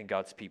 and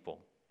God's people.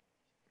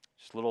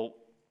 Just a little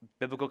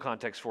biblical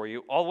context for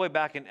you. All the way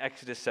back in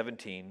Exodus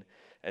 17,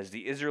 as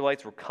the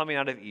Israelites were coming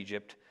out of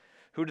Egypt,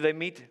 who did they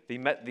meet? They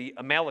met the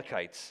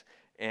Amalekites.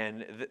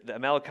 And the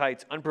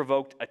Amalekites,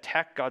 unprovoked,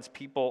 attacked God's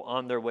people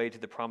on their way to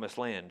the promised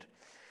land.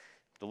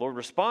 The Lord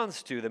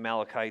responds to the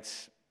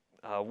Amalekites'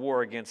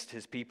 war against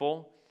his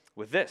people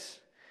with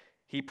this.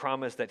 He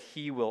promised that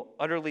he will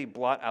utterly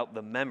blot out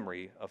the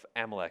memory of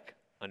Amalek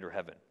under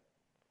heaven.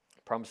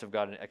 Promise of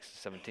God in Exodus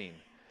 17.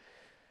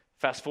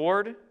 Fast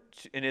forward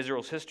in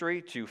Israel's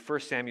history to 1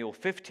 Samuel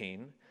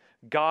 15.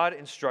 God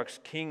instructs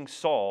King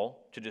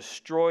Saul to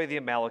destroy the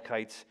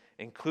Amalekites,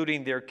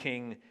 including their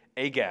king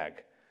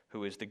Agag,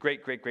 who is the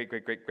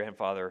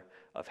great-great-great-great-great-grandfather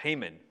of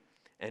Haman,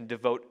 and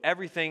devote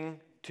everything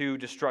to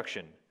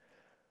destruction.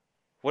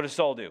 What does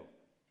Saul do?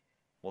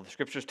 Well, the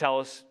scriptures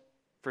tell us,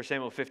 1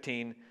 Samuel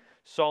 15,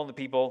 Saul and the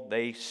people,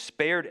 they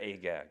spared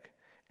Agag,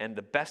 and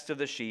the best of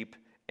the sheep,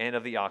 and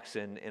of the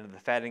oxen, and of the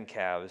fattened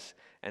calves,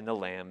 and the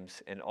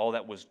lambs, and all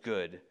that was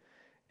good,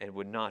 and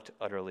would not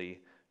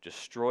utterly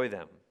destroy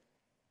them.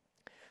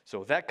 So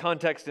with that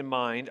context in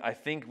mind, I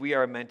think we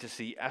are meant to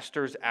see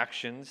Esther's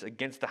actions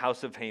against the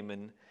house of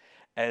Haman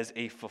as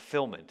a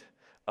fulfillment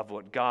of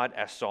what God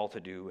asked Saul to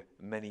do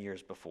many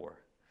years before.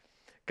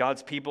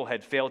 God's people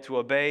had failed to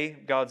obey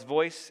God's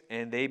voice,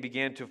 and they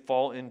began to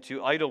fall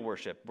into idol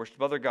worship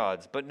of other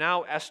gods. But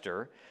now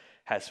Esther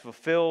has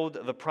fulfilled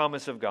the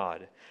promise of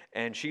God,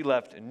 and she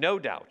left no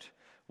doubt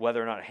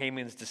whether or not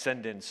Haman's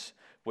descendants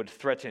would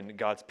threaten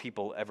God's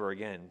people ever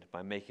again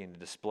by making a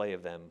display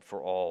of them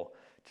for all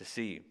to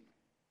see.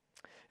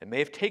 It may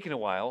have taken a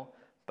while,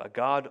 but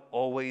God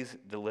always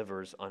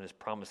delivers on his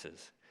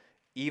promises,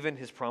 even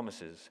his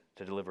promises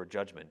to deliver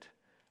judgment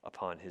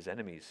upon his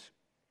enemies.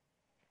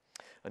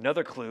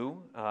 Another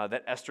clue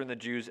that Esther and the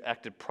Jews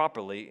acted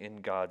properly in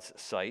God's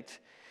sight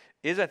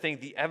is, I think,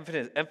 the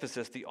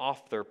emphasis the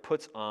author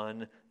puts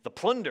on the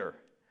plunder.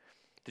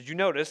 Did you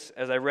notice,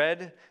 as I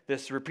read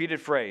this repeated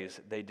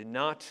phrase, they did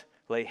not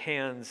lay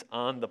hands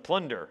on the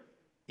plunder,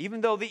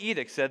 even though the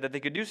edict said that they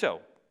could do so?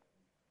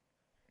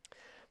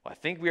 Well, I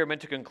think we are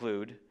meant to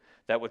conclude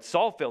that what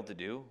Saul failed to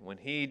do when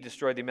he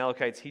destroyed the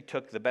Amalekites, he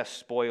took the best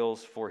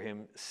spoils for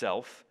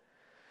himself.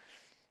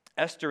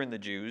 Esther and the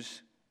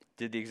Jews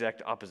did the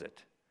exact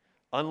opposite.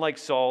 Unlike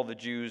Saul, the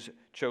Jews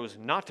chose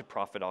not to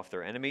profit off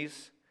their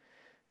enemies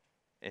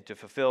and to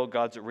fulfill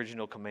God's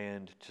original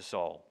command to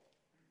Saul.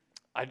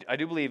 I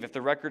do believe if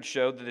the records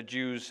showed that the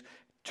Jews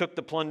took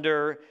the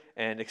plunder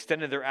and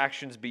extended their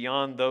actions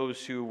beyond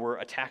those who were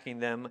attacking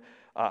them,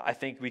 I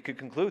think we could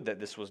conclude that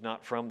this was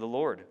not from the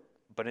Lord.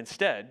 But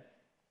instead,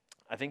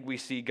 I think we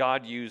see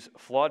God use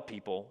flawed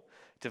people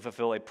to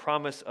fulfill a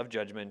promise of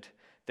judgment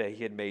that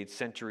he had made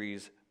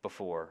centuries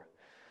before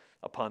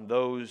upon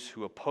those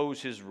who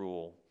oppose his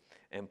rule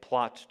and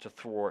plot to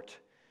thwart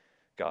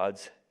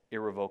God's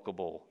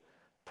irrevocable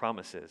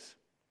promises.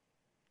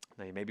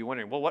 Now you may be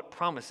wondering, well, what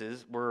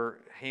promises were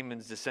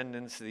Haman's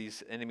descendants,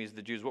 these enemies of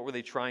the Jews, what were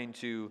they trying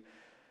to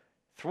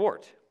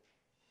thwart?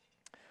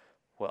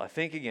 Well, I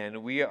think,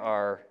 again, we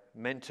are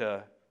meant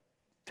to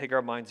take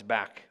our minds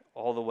back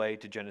all the way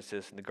to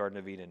Genesis in the Garden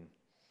of Eden.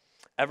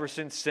 Ever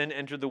since sin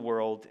entered the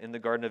world in the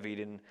Garden of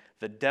Eden,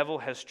 the devil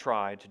has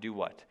tried to do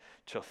what?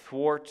 To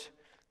thwart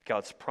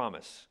God's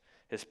promise.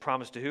 His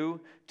promise to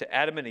who? To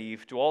Adam and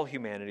Eve, to all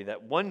humanity,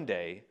 that one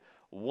day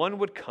one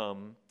would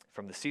come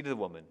from the seed of the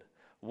woman.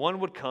 One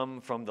would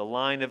come from the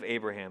line of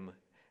Abraham.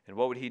 And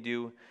what would he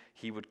do?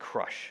 He would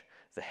crush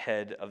the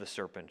head of the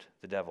serpent,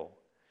 the devil.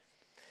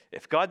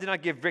 If God did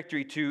not give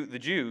victory to the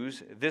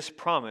Jews, this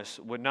promise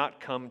would not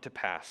come to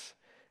pass.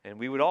 And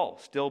we would all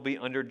still be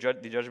under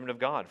the judgment of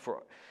God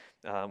for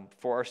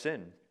our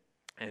sin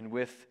and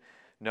with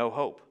no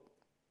hope.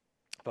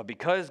 But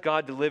because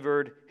God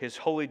delivered his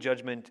holy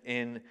judgment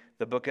in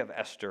the book of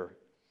Esther,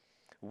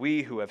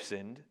 we who have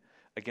sinned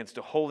against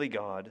a holy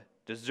God,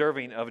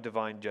 deserving of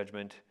divine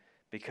judgment,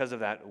 because of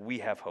that, we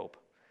have hope.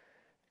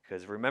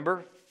 Because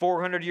remember,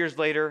 400 years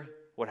later,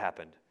 what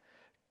happened?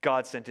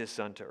 God sent his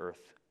son to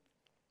earth,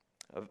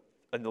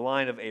 in the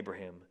line of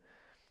Abraham,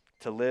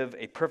 to live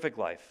a perfect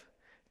life,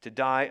 to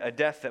die a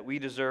death that we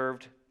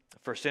deserved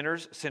for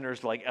sinners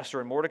like Esther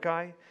and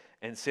Mordecai,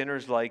 and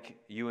sinners like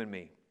you and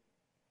me.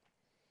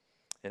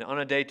 And on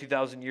a day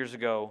 2,000 years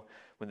ago,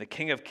 when the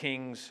King of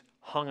Kings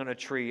hung on a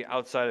tree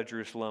outside of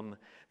Jerusalem,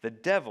 the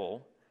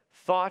devil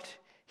thought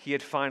he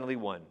had finally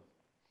won,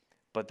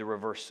 but the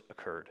reverse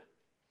occurred.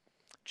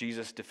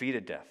 Jesus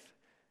defeated death.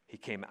 He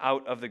came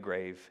out of the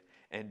grave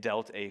and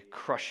dealt a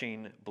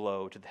crushing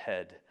blow to the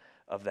head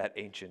of that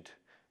ancient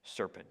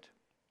serpent.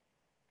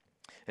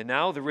 And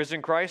now the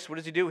risen Christ, what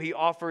does he do? He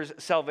offers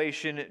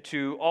salvation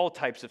to all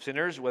types of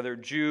sinners, whether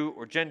Jew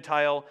or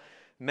Gentile,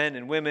 men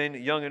and women,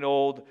 young and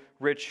old,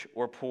 rich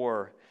or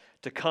poor,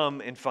 to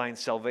come and find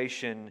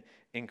salvation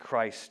in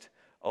Christ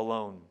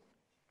alone.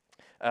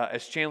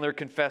 As Chandler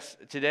confessed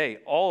today,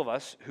 all of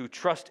us who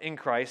trust in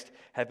Christ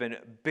have been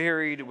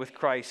buried with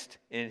Christ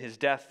in his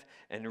death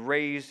and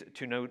raised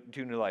to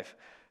new life,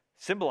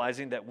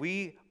 symbolizing that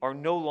we are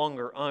no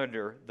longer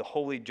under the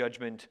holy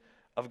judgment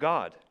of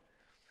God.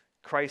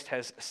 Christ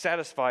has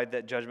satisfied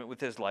that judgment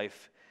with his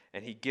life,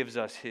 and he gives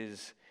us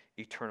his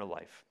eternal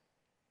life.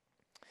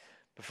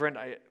 But friend,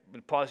 I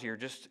would pause here.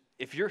 Just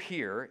if you're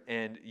here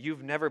and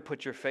you've never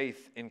put your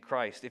faith in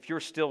Christ, if you're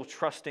still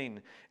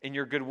trusting in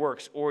your good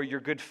works or your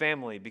good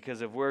family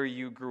because of where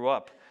you grew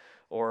up,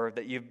 or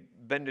that you've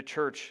been to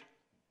church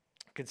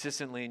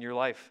consistently in your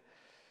life,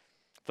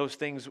 those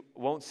things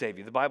won't save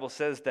you. The Bible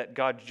says that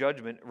God's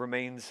judgment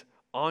remains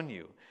on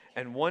you.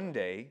 And one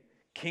day,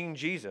 King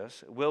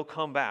Jesus will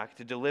come back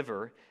to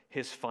deliver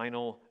his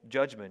final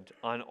judgment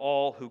on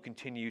all who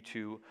continue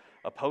to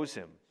oppose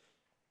him.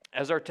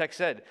 As our text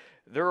said,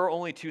 there are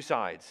only two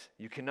sides.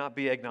 You cannot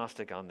be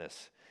agnostic on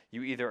this.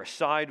 You either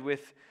side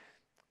with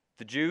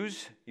the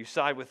Jews, you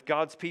side with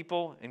God's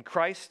people and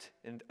Christ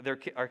and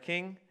our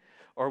King,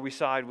 or we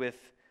side with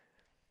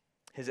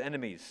his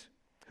enemies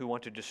who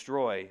want to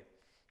destroy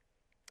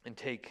and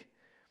take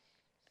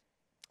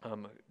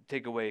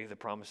away the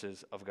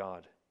promises of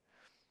God.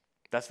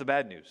 That's the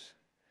bad news.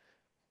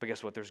 But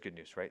guess what? There's good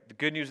news, right? The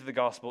good news of the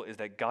gospel is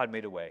that God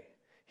made a way.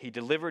 He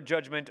delivered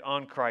judgment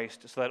on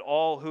Christ so that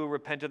all who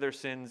repent of their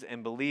sins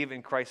and believe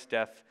in Christ's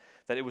death,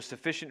 that it was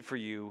sufficient for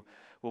you,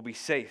 will be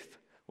safe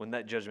when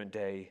that judgment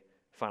day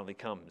finally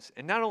comes.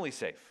 And not only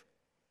safe,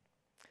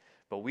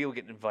 but we will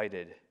get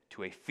invited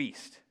to a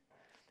feast,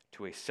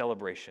 to a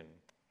celebration,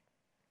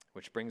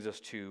 which brings us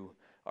to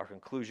our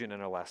conclusion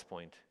and our last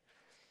point.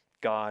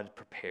 God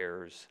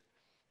prepares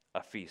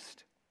a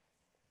feast.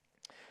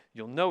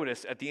 You'll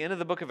notice at the end of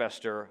the book of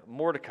Esther,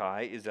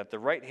 Mordecai is at the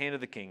right hand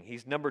of the king.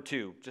 He's number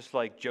 2, just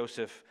like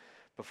Joseph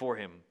before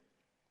him.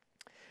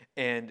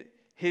 And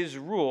his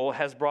rule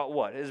has brought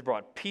what? It has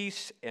brought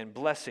peace and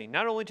blessing,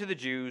 not only to the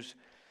Jews,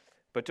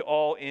 but to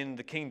all in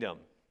the kingdom.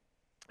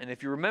 And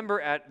if you remember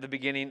at the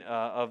beginning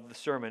of the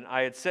sermon,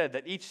 I had said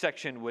that each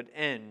section would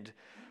end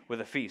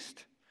with a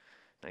feast.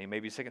 Now you may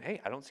be thinking,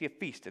 hey, I don't see a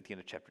feast at the end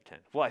of chapter 10.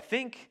 Well, I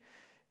think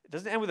it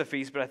doesn't end with a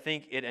feast, but I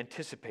think it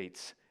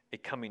anticipates a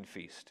coming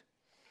feast.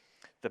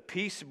 The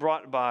peace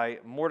brought by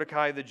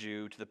Mordecai the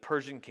Jew to the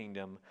Persian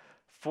kingdom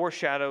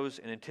foreshadows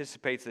and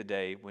anticipates the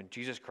day when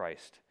Jesus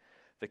Christ,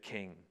 the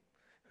King,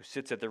 who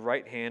sits at the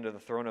right hand of the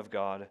throne of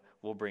God,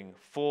 will bring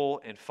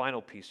full and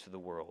final peace to the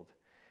world.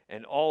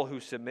 And all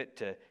who submit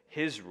to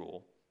his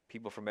rule,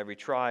 people from every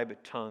tribe,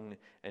 tongue,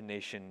 and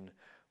nation,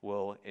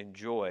 will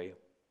enjoy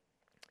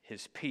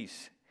his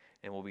peace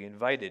and will be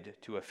invited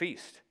to a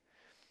feast.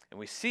 And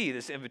we see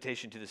this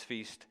invitation to this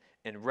feast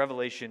in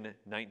Revelation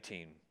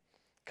 19.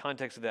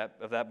 Context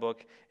of that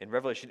book, in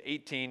Revelation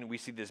 18, we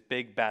see this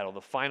big battle,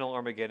 the final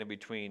Armageddon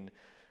between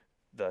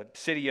the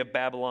city of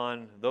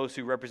Babylon, those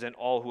who represent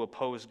all who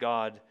oppose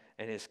God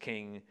and his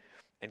king,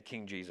 and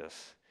King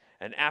Jesus.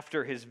 And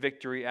after his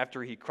victory,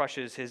 after he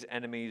crushes his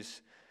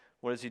enemies,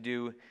 what does he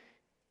do?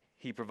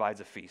 He provides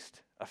a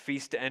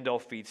feast to end all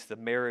feasts, the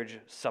marriage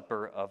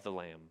supper of the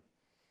Lamb.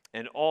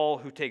 And all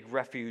who take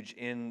refuge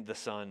in the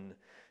Son,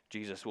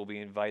 Jesus, will be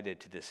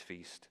invited to this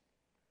feast.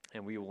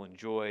 And we will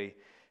enjoy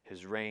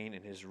his reign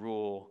and his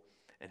rule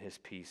and his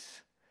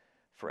peace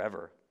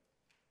forever.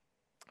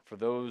 For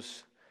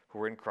those who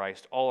are in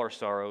Christ, all our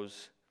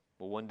sorrows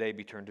will one day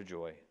be turned to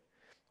joy.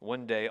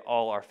 One day,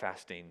 all our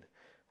fasting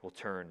will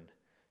turn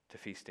to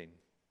feasting.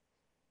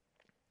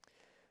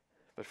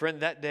 But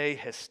friend, that day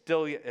has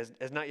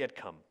not yet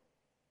come.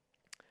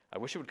 I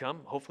wish it would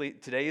come. Hopefully,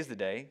 today is the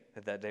day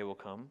that day will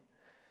come.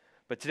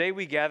 But today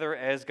we gather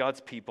as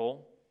God's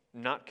people,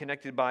 not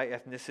connected by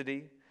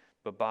ethnicity,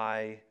 but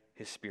by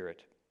his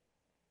Spirit.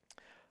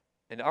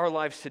 And our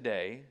lives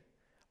today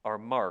are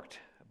marked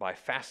by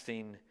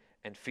fasting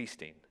and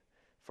feasting,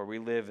 for we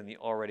live in the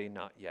already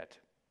not yet.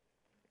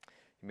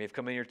 You may have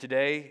come in here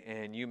today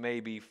and you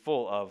may be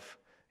full of,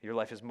 your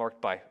life is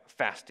marked by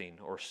fasting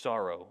or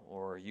sorrow,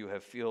 or you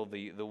have feel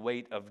the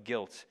weight of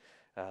guilt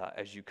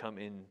as you come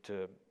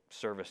into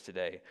service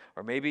today.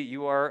 Or maybe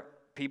you are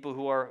people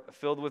who are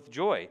filled with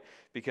joy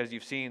because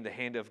you've seen the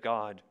hand of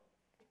God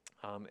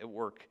at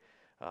work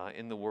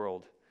in the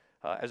world.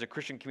 As a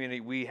Christian community,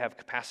 we have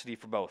capacity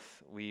for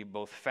both. We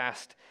both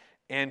fast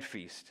and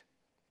feast.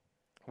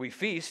 We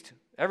feast,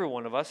 every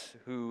one of us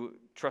who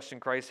trusts in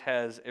Christ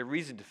has a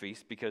reason to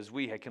feast because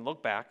we can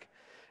look back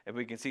and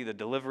we can see the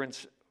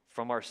deliverance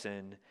from our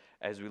sin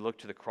as we look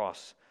to the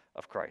cross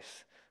of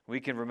Christ. We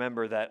can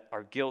remember that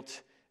our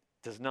guilt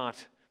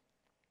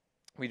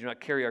we do not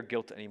carry our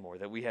guilt anymore,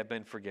 that we have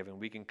been forgiven.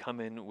 We can come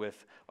in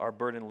with our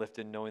burden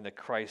lifted, knowing that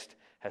Christ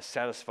has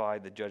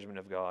satisfied the judgment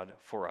of God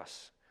for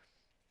us.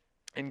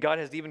 And God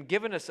has even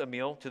given us a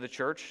meal to the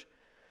church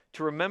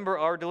to remember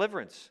our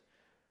deliverance.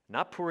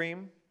 Not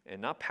Purim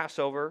and not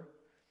Passover,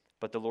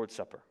 but the Lord's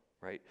Supper,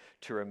 right?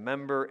 To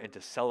remember and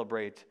to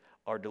celebrate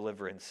our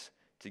deliverance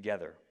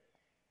together.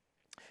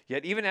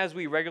 Yet even as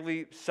we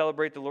regularly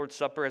celebrate the Lord's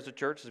Supper as a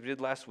church, as we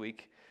did last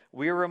week,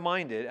 we are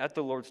reminded at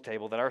the Lord's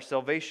table that our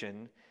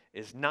salvation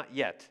is not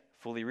yet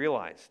fully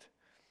realized.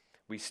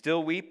 We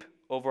still weep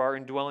over our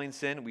indwelling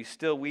sin. We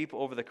still weep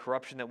over the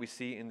corruption that we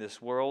see in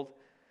this world.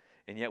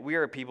 And yet we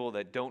are a people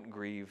that don't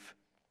grieve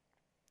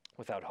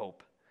without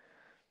hope.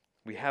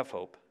 We have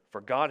hope,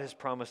 for God has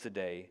promised a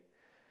day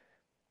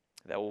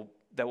that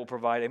will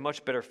provide a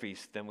much better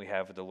feast than we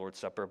have at the Lord's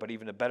Supper, but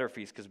even a better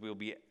feast because we will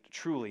be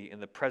truly in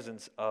the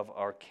presence of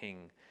our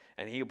King,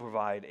 and he will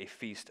provide a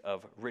feast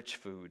of rich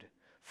food,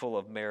 full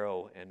of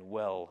marrow and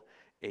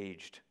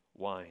well-aged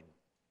wine.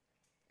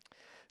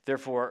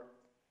 Therefore,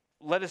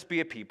 let us be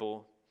a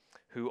people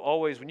who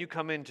always, when you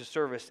come into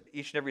service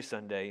each and every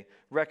Sunday,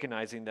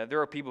 recognizing that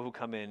there are people who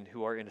come in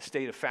who are in a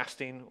state of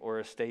fasting or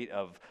a state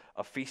of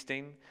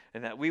feasting,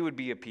 and that we would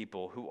be a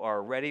people who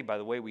are ready by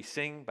the way we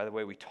sing, by the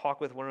way we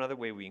talk with one another,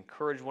 the way we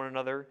encourage one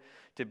another,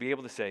 to be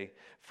able to say,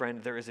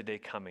 friend, there is a day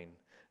coming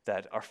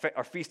that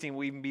our feasting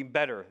will even be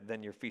better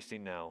than your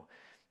feasting now.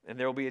 And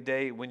there will be a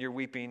day when your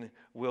weeping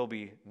will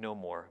be no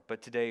more.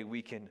 But today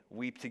we can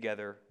weep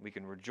together, we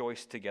can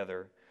rejoice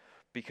together,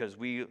 because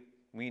we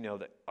know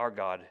that our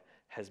God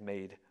has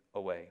made a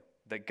way,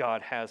 that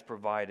God has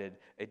provided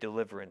a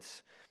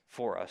deliverance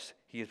for us.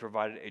 He has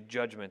provided a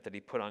judgment that he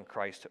put on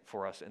Christ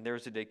for us. And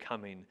there's a day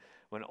coming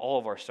when all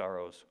of our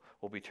sorrows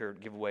will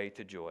give way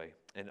to joy,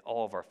 and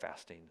all of our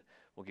fasting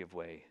will give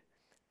way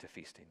to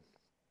feasting.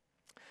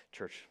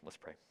 Church, let's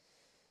pray.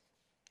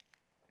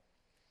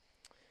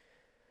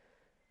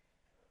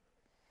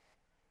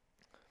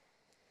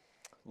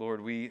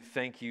 Lord, we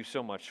thank you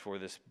so much for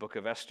this book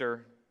of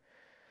Esther,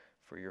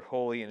 for your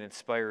holy and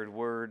inspired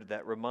word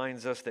that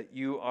reminds us that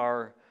you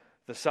are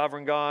the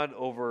sovereign God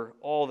over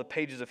all the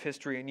pages of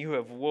history, and you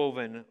have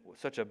woven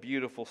such a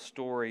beautiful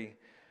story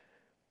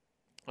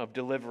of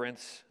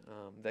deliverance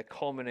that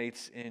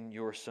culminates in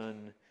your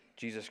Son,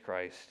 Jesus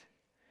Christ,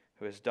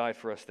 who has died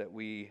for us that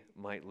we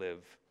might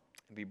live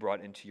and be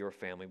brought into your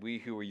family. We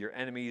who were your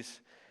enemies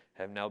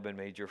have now been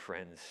made your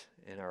friends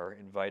and are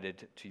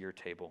invited to your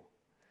table.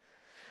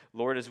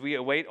 Lord, as we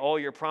await all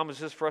your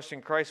promises for us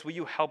in Christ, will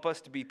you help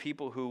us to be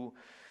people who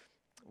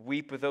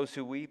weep with those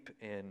who weep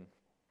and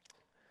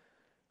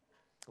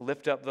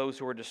lift up those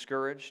who are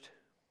discouraged,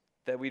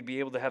 that we'd be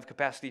able to have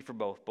capacity for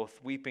both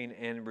weeping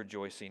and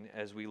rejoicing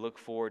as we look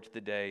forward to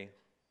the day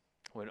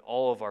when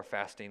all of our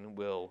fasting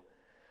will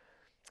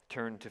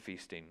turn to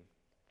feasting.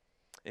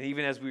 And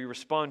even as we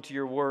respond to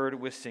your word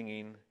with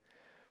singing,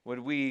 would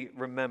we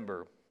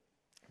remember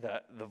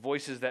that the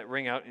voices that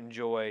ring out in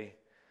joy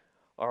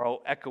are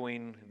all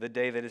echoing the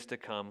day that is to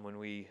come when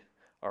we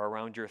are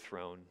around your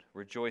throne,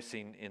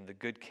 rejoicing in the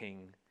good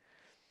King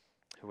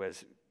who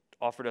has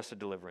offered us a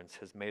deliverance,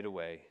 has made a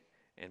way,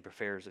 and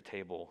prepares a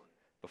table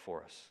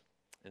before us.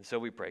 And so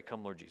we pray,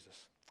 come Lord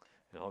Jesus.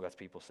 And all God's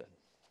people said,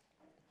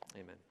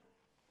 amen.